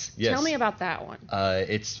 Yes. Yes. Tell me about that one.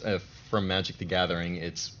 It's from Magic the Gathering.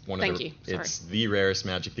 It's one of It's the rarest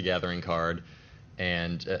Magic the Gathering card.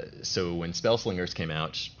 And so when Spellslingers came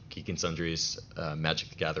out, Geek and Sundry's Magic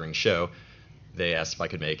the Gathering show, they asked if I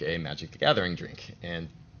could make a Magic the Gathering drink. And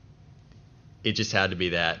it just had to be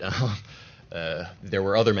that. There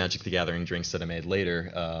were other Magic the Gathering drinks that I made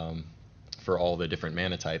later for all the different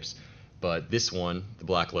mana types. But this one, the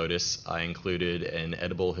Black Lotus, I included an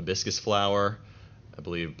edible hibiscus flower, I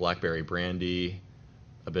believe blackberry brandy,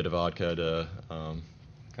 a bit of vodka to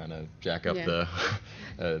kind of jack up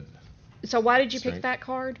the... So why did you pick that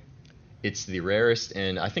card? It's the rarest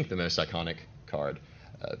and I think the most iconic card.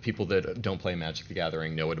 People that don't play Magic the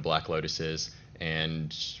Gathering know what a Black Lotus is,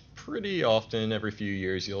 and pretty often, every few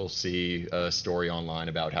years, you'll see a story online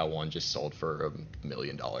about how one just sold for $1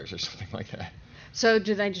 million or something like that. So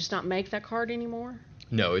do they just not make that card anymore?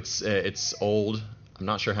 No, it's old. I'm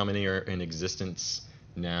not sure how many are in existence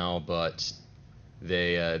now, but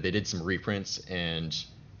they did some reprints, and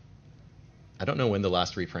I don't know when the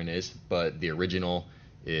last reprint is, but the original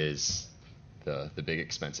is the big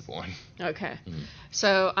expensive one. Okay.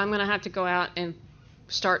 So I'm going to have to go out and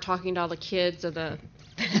start talking to all the kids or the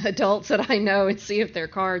adults that I know and see if their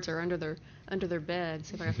cards are under their bed,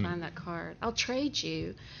 see if I can find that card. I'll trade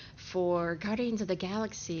you for Guardians of the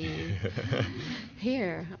Galaxy.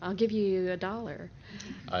 Here, I'll give you $1.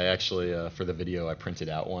 I actually, for the video, I printed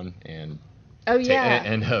out one and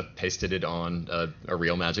pasted it on a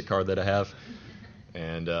real Magic card that I have.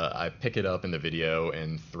 and I pick it up in the video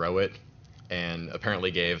and throw it, and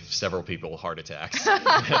apparently gave several people heart attacks.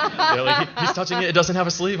 They're like, he's touching it, it doesn't have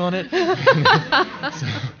a sleeve on it.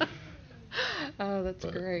 Oh, that's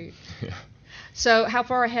great. Yeah. So how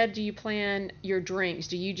far ahead do you plan your drinks?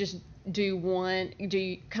 Do you just do one? Do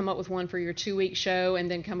you come up with one for your 2-week show and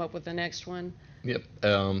then come up with the next one? Yep.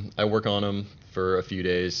 I work on them for a few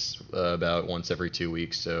days, about once every 2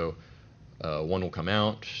 weeks. So one will come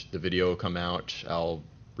out, the video will come out, I'll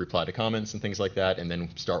reply to comments and things like that, and then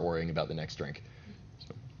start worrying about the next drink.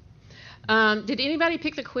 So. Did anybody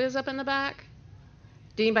pick the quiz up in the back?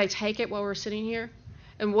 Did anybody take it while we're sitting here?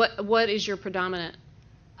 And what is your predominant?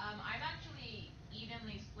 I'm actually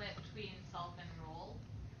evenly split between self and roll,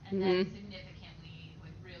 and then significantly,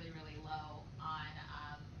 like really, really low on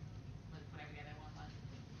whatever the other one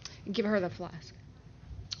was. Give her the flask.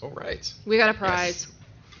 All right. We got a prize.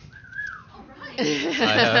 All right.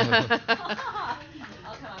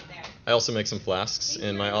 I'll come up there. I also make some flasks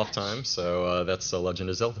in my off time, so that's a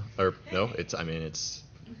Legend of Zelda. Or no, it's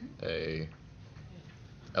a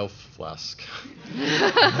elf flask.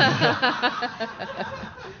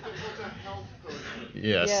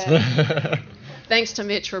 Yes. Yeah. Thanks to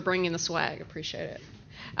Mitch for bringing the swag. Appreciate it.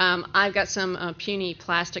 I've got some puny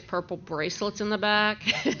plastic purple bracelets in the back.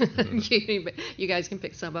 You guys can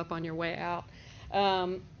pick some up on your way out.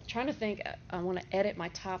 Trying to think. I want to edit my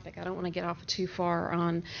topic. I don't want to get off too far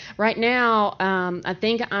on. Right now, I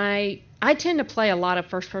think I tend to play a lot of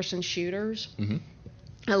first-person shooters. Mm-hmm.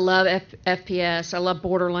 I love FPS. I love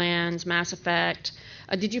Borderlands, Mass Effect.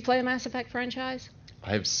 Did you play the Mass Effect franchise?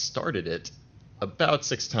 I've started it about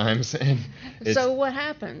 6 times, and So what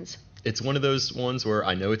happens? it's one of those ones where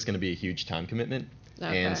I know it's going to be a huge time commitment,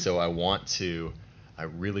 Okay. and so I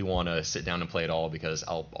really want to sit down and play it all, because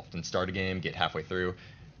I'll often start a game, get halfway through,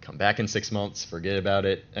 come back in 6 months, forget about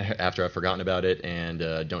it after I've forgotten about it, and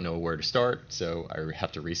don't know where to start, so I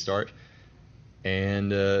have to restart.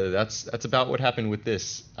 And that's about what happened with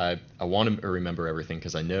this. I want to remember everything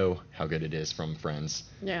because I know how good it is from friends.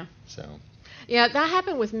 Yeah. So. Yeah, that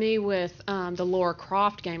happened with me with the Lara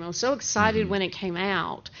Croft game. I was so excited when it came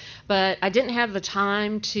out, but I didn't have the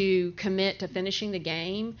time to commit to finishing the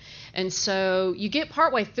game. And so you get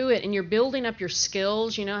partway through it and you're building up your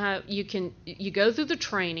skills. You know how you go through the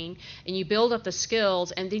training and you build up the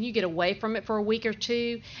skills, and then you get away from it for a week or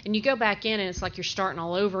two and you go back in and it's like you're starting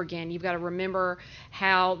all over again. You've got to remember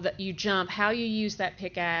how you jump, how you use that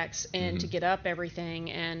pickaxe and to get up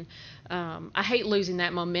everything. And I hate losing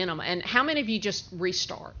that momentum. And how many of you just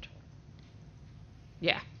restart?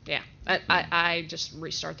 Yeah. I just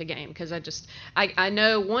restart the game because I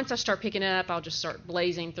know once I start picking it up, I'll just start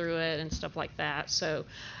blazing through it and stuff like that. So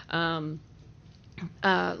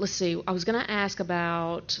let's see. I was going to ask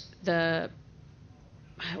about it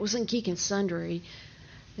wasn't Geek and Sundry.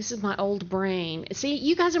 This is my old brain. See,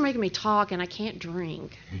 you guys are making me talk and I can't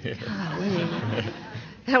drink. Golly.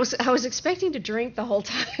 I was expecting to drink the whole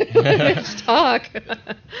time when we talk.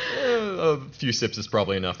 A few sips is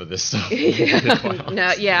probably enough of this stuff. I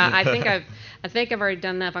think I've already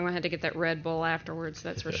done that. I'm gonna have to get that Red Bull afterwards.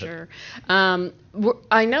 That's for sure.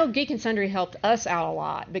 I know Geek and Sundry helped us out a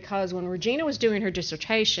lot because when Regina was doing her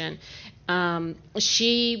dissertation,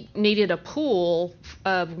 she needed a pool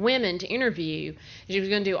of women to interview. She was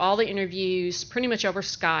going to do all the interviews pretty much over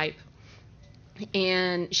Skype.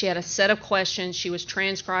 And she had a set of questions. She was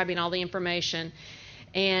transcribing all the information.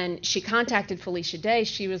 And she contacted Felicia Day.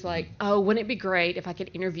 She was like, oh, wouldn't it be great if I could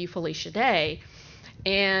interview Felicia Day?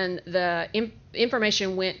 And the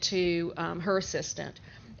information went to her assistant.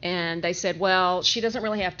 And they said, well, she doesn't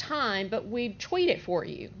really have time, but we'd tweet it for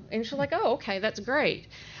you. And she's like, oh, okay, that's great.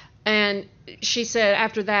 And she said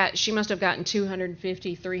after that, she must have gotten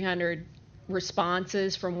 250, 300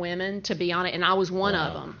 responses from women to be on it, and I was one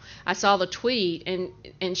of them. I saw the tweet,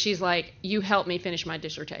 and she's like, you helped me finish my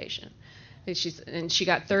dissertation. And she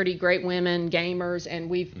got 30 great women gamers,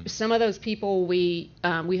 and some of those people we've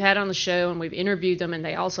had on the show, and we've interviewed them, and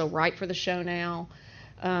they also write for the show now.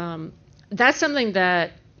 That's something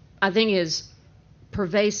that I think is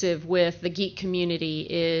pervasive with the geek community,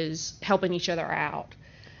 is helping each other out.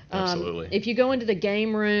 Absolutely. If you go into the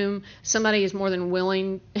game room, somebody is more than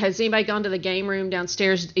willing. Has anybody gone to the game room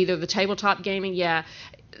downstairs, either the tabletop gaming? Yeah.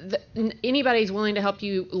 Anybody's willing to help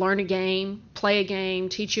you learn a game, play a game,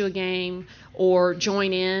 teach you a game, or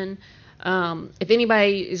join in. If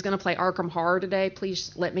anybody is going to play Arkham Horror today,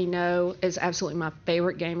 please let me know. It's absolutely my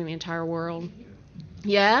favorite game in the entire world.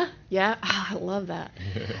 Yeah? Oh, I love that.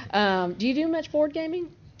 Do you do much board gaming?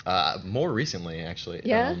 More recently, actually.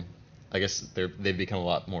 Yeah? I guess they've become a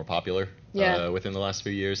lot more popular within the last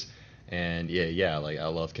few years, and like I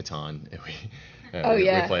love Catan. Oh,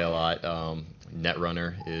 yeah. We play a lot.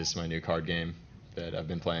 Netrunner is my new card game that I've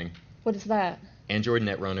been playing. What is that? Android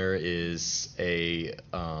Netrunner is a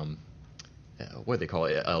what do they call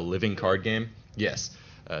it? A living card game. Yes,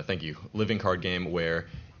 thank you. Living card game where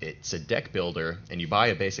it's a deck builder, and you buy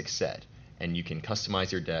a basic set, and you can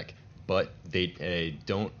customize your deck, but they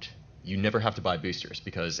don't. You never have to buy boosters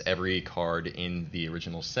because every card in the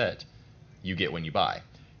original set you get when you buy.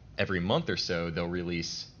 Every month or so, they'll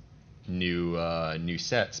release new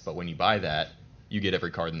sets, but when you buy that, you get every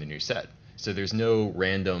card in the new set. So there's no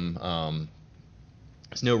random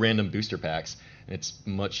booster packs. And it's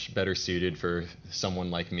much better suited for someone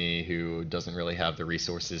like me who doesn't really have the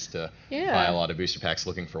resources to buy a lot of booster packs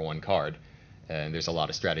looking for one card. And there's a lot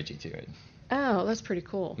of strategy to it. Oh, that's pretty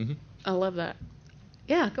cool. Mm-hmm. I love that.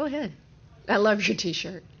 Yeah, go ahead. I love your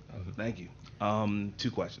T-shirt. Thank you.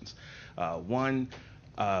 2 questions. One,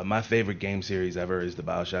 my favorite game series ever is the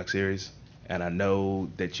BioShock series, and I know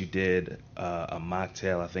that you did a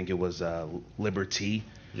mocktail. I think it was Liberty.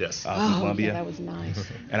 Yes. From Columbia. Yeah, that was nice.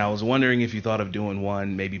 And I was wondering if you thought of doing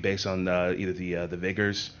one maybe based on either the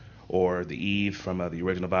Vigors or the Eve from the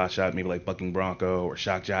original BioShock, maybe like Bucking Bronco or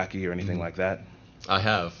Shock Jockey or anything like that. I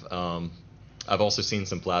have. I've also seen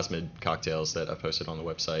some plasmid cocktails that I posted on the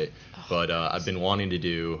website, but I've been wanting to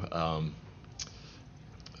do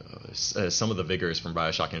some of the Vigors from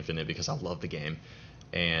BioShock Infinite because I love the game,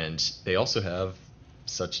 and they also have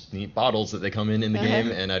such neat bottles that they come in the game,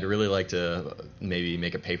 and I'd really like to maybe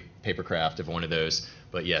make a paper craft of one of those.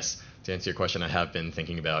 But yes, to answer your question, I have been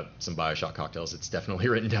thinking about some BioShock cocktails. It's definitely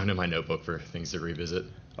written down in my notebook for things to revisit.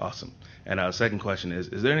 Awesome. And second question is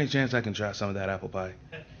there any chance I can try some of that apple pie?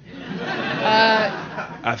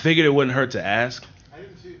 I figured it wouldn't hurt to ask. I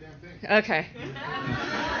didn't see a damn thing. Okay.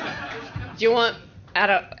 Do you want out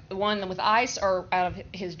of one with ice or out of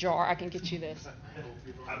his jar? I can get you this.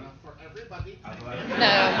 For everybody.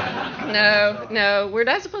 No. We're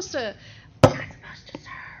not supposed to. We're not supposed to serve.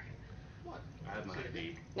 What? I have my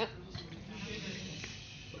ID. No.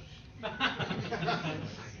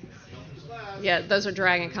 Yeah, those are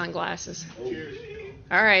Dragon Con glasses. Cheers.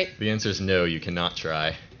 All right. The answer is no, you cannot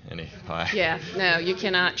try any pie. Yeah, no, you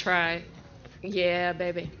cannot try. Yeah,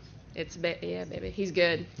 baby. Yeah, baby. He's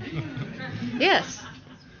good. Yes.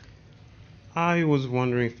 I was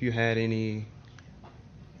wondering if you had any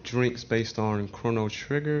drinks based on Chrono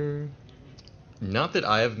Trigger. Not that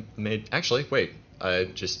I have made. Actually, wait. I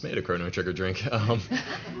just made a Chrono Trigger drink.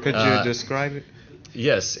 Could you describe it?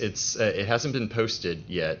 Yes, it hasn't been posted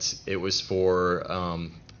yet. It was for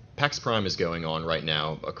PAX Prime is going on right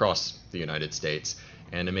now across the United States,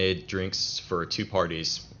 and I made drinks for 2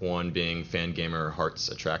 parties. One being Fangamer Hearts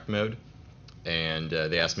Attract mode, and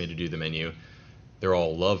they asked me to do the menu. They're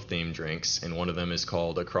all love-themed drinks, and one of them is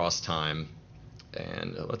called Across Time.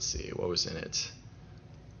 And let's see, what was in it?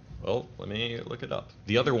 Well, let me look it up.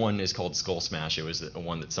 The other one is called Skull Smash. It was the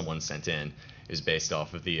one that someone sent in. It was based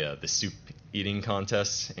off of the soup eating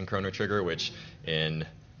contest in Chrono Trigger, which in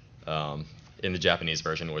the Japanese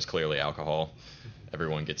version was clearly alcohol.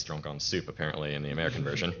 Everyone gets drunk on soup, apparently, in the American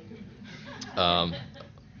version.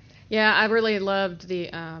 Yeah, I really loved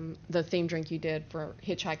the theme drink you did for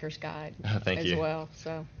Hitchhiker's Guide Thank you. as well.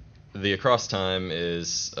 So The Across Time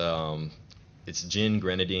is it's gin,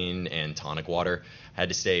 grenadine, and tonic water. Had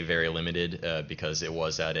to stay very limited because it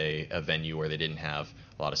was at a venue where they didn't have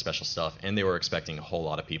a lot of special stuff, and they were expecting a whole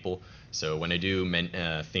lot of people. So when I do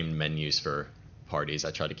themed menus for parties,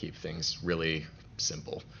 I try to keep things really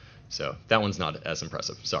simple. So that one's not as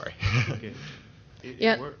impressive. Sorry. Okay.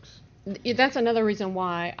 Yeah. It works. That's another reason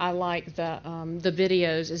why I like the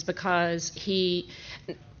videos, is because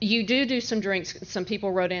you do some drinks. Some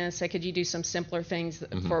people wrote in and said, could you do some simpler things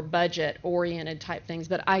for budget-oriented type things?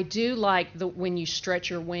 But I do like when you stretch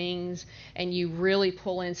your wings and you really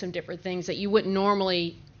pull in some different things that you wouldn't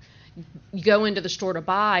normally go into the store to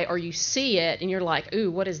buy, or you see it and you're like, ooh,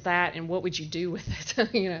 what is that? And what would you do with it?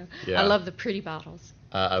 Yeah. I love the pretty bottles.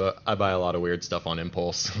 I buy a lot of weird stuff on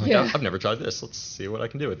impulse. Like, Yeah. I've never tried this. Let's see what I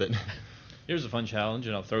can do with it. Here's a fun challenge,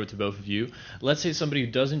 and I'll throw it to both of you. Let's say somebody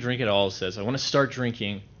who doesn't drink at all says, I want to start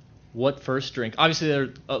drinking. What first drink? Obviously, they're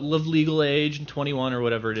of legal age, 21 or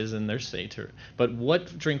whatever it is in their state. But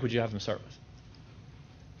what drink would you have them start with?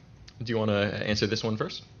 Do you want to answer this one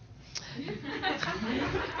first?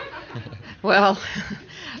 Well,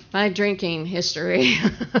 my drinking history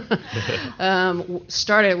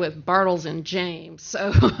started with Bartles and James.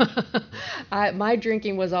 So my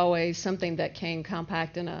drinking was always something that came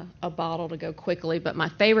compact in a bottle to go quickly. But my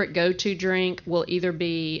favorite go-to drink will either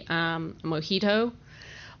be mojito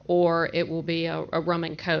or it will be a rum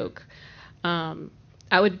and Coke.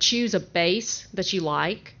 I would choose a base that you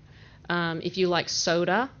like. If you like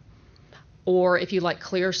soda, or if you like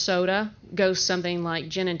clear soda, go something like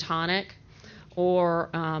gin and tonic. Or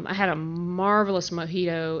I had a marvelous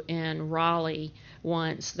mojito in Raleigh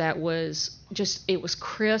once that was it was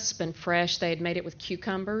crisp and fresh. They had made it with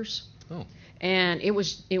cucumbers. Oh. And it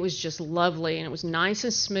was just lovely, and it was nice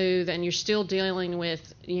and smooth, and you're still dealing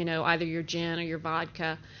with, either your gin or your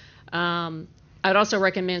vodka. I'd also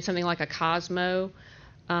recommend something like a Cosmo.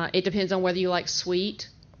 It depends on whether you like sweet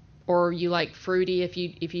or you like fruity. If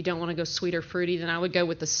you don't want to go sweet or fruity, then I would go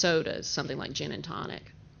with the sodas, something like gin and tonic.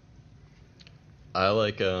 I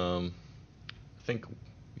like, I think,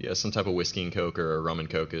 some type of whiskey and Coke or a rum and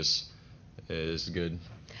Coke is good.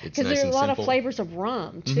 It's Because nice there are and a lot simple. of flavors of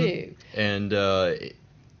rum, too. And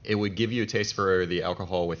it would give you a taste for the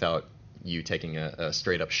alcohol without you taking a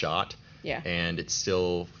straight up shot. Yeah. And it's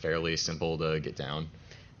still fairly simple to get down.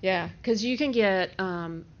 Yeah, because you can get,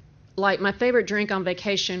 like my favorite drink on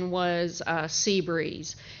vacation was Sea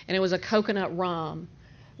Breeze, and it was a coconut rum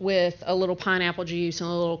with a little pineapple juice and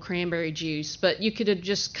a little cranberry juice. But you could have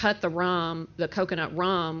just cut the coconut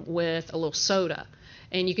rum with a little soda.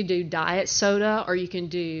 And you can do diet soda or you can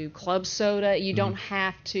do club soda. You don't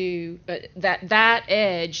have to, that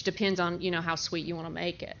edge depends on, how sweet you want to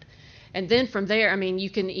make it. And then from there, you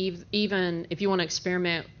can even, if you want to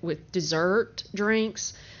experiment with dessert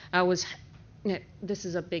drinks, this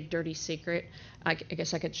is a big dirty secret, I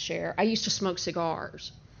guess I could share. I used to smoke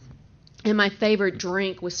cigars. And my favorite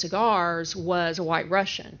drink with cigars was a White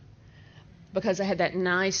Russian, because I had that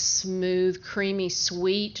nice, smooth, creamy,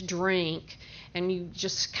 sweet drink, and you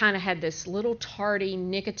just kind of had this little tarty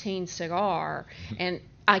nicotine cigar, and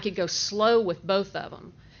I could go slow with both of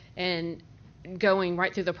them, and going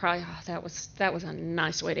right through the process. Oh, that was a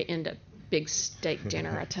nice way to end a big steak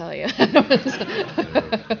dinner, I tell you.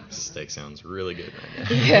 Steak sounds really good right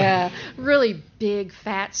now. Yeah, really big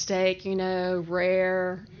fat steak,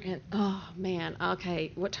 rare, and oh man.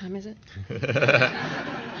 Okay, what time is it?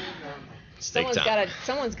 Steak time.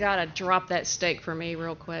 Someone's gotta drop that steak for me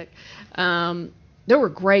real quick. There were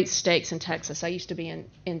great steaks in Texas. I used to be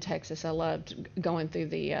in Texas. I loved going through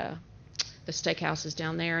the steakhouses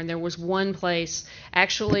down there. And there was one place,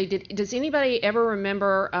 actually, does anybody ever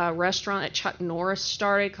remember a restaurant that Chuck Norris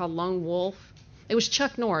started called Lone Wolf? It was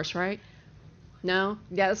Chuck Norris, right? No?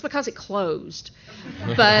 Yeah, that's because it closed.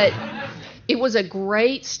 But it was a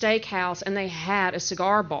great steakhouse, and they had a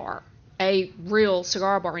cigar bar, a real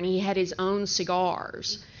cigar bar, and he had his own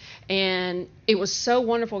cigars. And it was so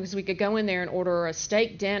wonderful because we could go in there and order a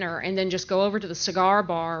steak dinner, and then just go over to the cigar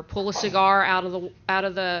bar, pull a cigar out of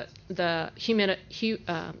the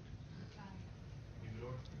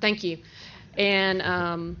thank you,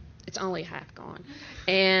 and it's only half gone,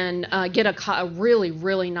 and get a really,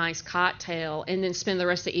 really nice cocktail, and then spend the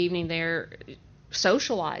rest of the evening there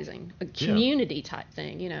socializing, a community type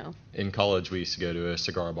thing, In college, we used to go to a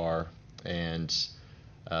cigar bar, and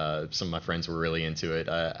some of my friends were really into it.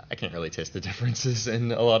 I can't really taste the differences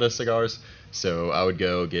in a lot of cigars, so I would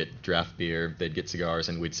go get draft beer, they'd get cigars,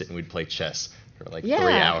 and we'd sit and we'd play chess for like 3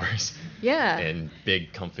 hours. Yeah. In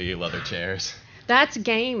big, comfy leather chairs. That's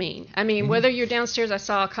gaming. Whether you're downstairs, I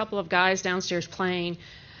saw a couple of guys downstairs playing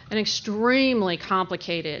an extremely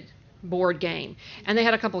complicated board game, and they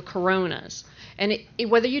had a couple of Coronas. And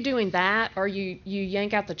whether you're doing that or you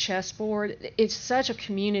yank out the chessboard, it's such a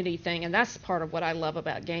community thing, and that's part of what I love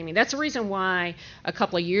about gaming. That's the reason why a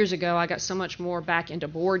couple of years ago I got so much more back into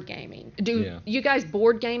board gaming. Do you guys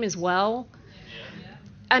board game as well?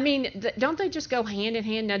 Don't they just go hand in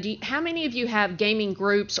hand? Now, how many of you have gaming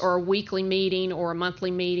groups or a weekly meeting or a monthly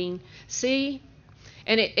meeting? See?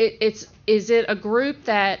 And is it a group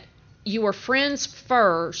that you were friends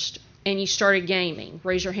first and you started gaming?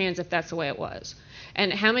 Raise your hands if that's the way it was.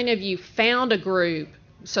 And how many of you found a group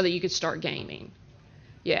so that you could start gaming?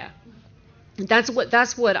 Yeah. That's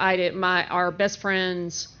what I did. Our best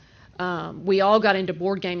friends, we all got into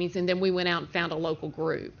board gaming, and then we went out and found a local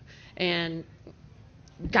group and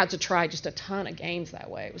got to try just a ton of games that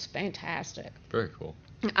way. It was fantastic. Very cool.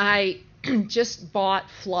 I just bought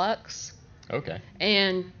Flux. Okay.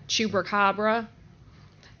 And Chupacabra.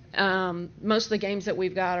 Most of the games that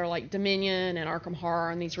we've got are like Dominion and Arkham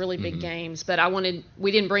Horror and these really big games, but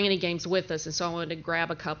we didn't bring any games with us, and so I wanted to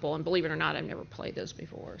grab a couple, and believe it or not, I've never played those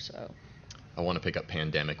before, so. I want to pick up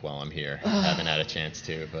Pandemic while I'm here. I haven't had a chance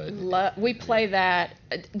to, but. We play that.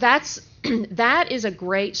 That is a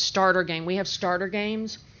great starter game. We have starter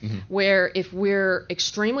games where if we're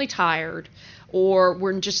extremely tired or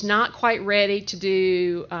we're just not quite ready to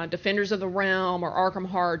do Defenders of the Realm or Arkham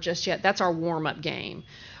Horror just yet, that's our warm-up game.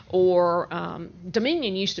 or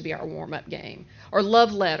Dominion used to be our warm-up game, or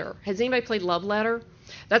Love Letter. Has anybody played Love Letter?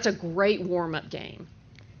 That's a great warm-up game.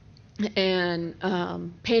 And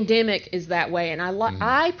Pandemic is that way, and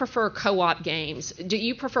I prefer co-op games. Do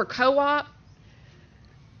you prefer co-op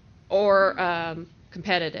or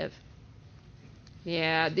competitive?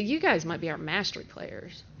 Yeah, you guys might be our mastery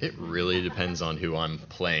players. It really depends on who I'm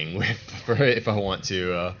playing with if I want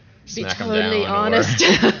to Be smack totally them down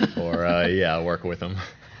honest. or work with them.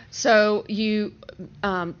 So you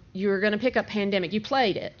were going to pick up Pandemic. You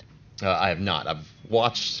played it. I have not. I've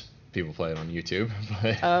watched people play it on YouTube.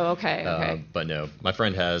 But, Oh, okay. But no, my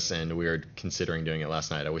friend has, and we were considering doing it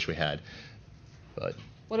last night. I wish we had. But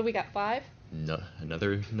What do we got, 5? no,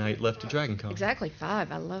 another night left to Dragon Con. Exactly,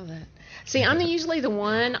 5. I love that. See, I'm usually the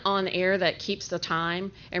one on the air that keeps the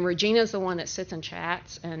time, and Regina's the one that sits and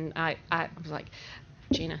chats, and I was like,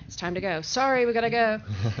 Gina, it's time to go. Sorry, we gotta go.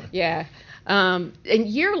 Yeah. And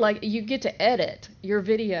you're like, you get to edit your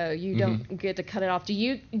video. You don't get to cut it off. Do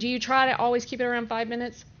you try to always keep it around 5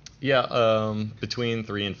 minutes? Yeah, between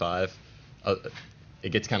 3 and 5.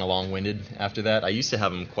 It gets kind of long-winded after that. I used to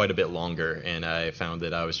have them quite a bit longer, and I found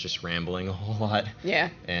that I was just rambling a whole lot. Yeah.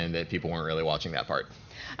 And that people weren't really watching that part.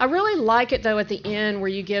 I really like it, though, at the end where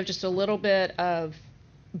you give just a little bit of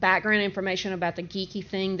background information about the geeky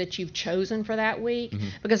thing that you've chosen for that week,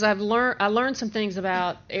 because I learned some things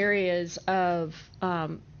about areas of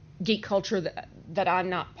geek culture that I'm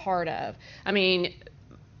not part of. I mean,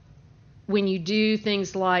 when you do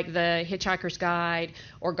things like the Hitchhiker's Guide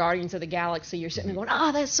or Guardians of the Galaxy, you're sitting there going,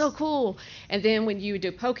 oh, that's so cool. And then when you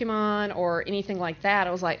do Pokemon or anything like that,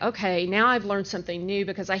 I was like, okay, now I've learned something new,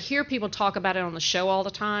 because I hear people talk about it on the show all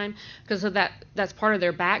the time because of that's part of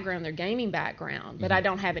their background, their gaming background, but I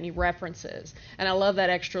don't have any references. And I love that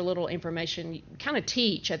extra little information you kind of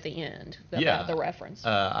teach at the end about the reference.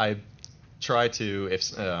 I try to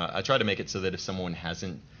make it so that if someone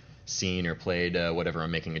hasn't seen or played whatever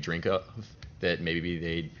I'm making a drink of, that maybe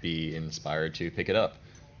they'd be inspired to pick it up.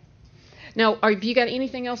 Now, have you got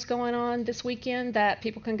anything else going on this weekend that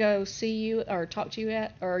people can go see you or talk to you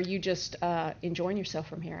at, or are you just enjoying yourself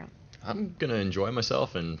from here out? I'm going to enjoy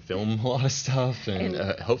myself and film a lot of stuff, and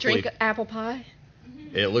hopefully... Drink apple pie?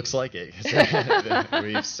 It looks like it.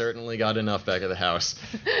 We've certainly got enough back at the house.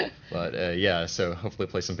 But so hopefully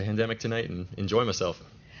play some Pandemic tonight and enjoy myself.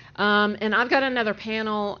 And I've got another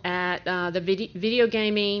panel at the video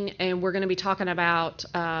gaming, and we're going to be talking about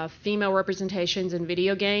female representations in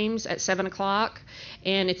video games at 7 o'clock.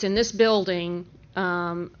 And it's in this building,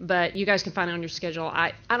 but you guys can find it on your schedule.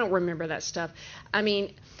 I don't remember that stuff. I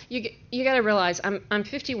mean, you got to realize I'm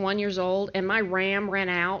 51 years old, and my RAM ran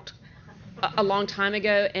out a long time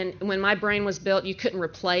ago. And when my brain was built, you couldn't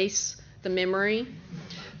replace the memory.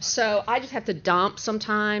 So I just have to dump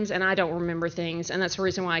sometimes, and I don't remember things, and that's the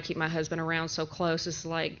reason why I keep my husband around so close. It's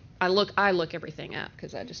like I look everything up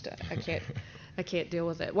because I can't deal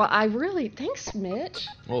with it. Well, thanks, Mitch.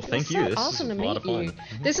 Well, thank you. So this awesome is to a lot meet of fun.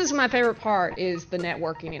 you. This is my favorite part, is the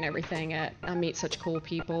networking and everything. I meet such cool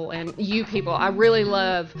people, and you people. I really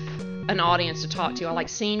love an audience to talk to. I like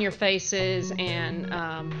seeing your faces and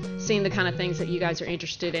seeing the kind of things that you guys are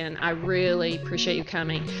interested in. I really appreciate you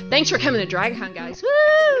coming. Thanks for coming to DragonCon, guys.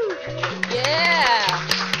 Woo! Yeah.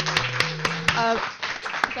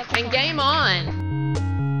 And game on.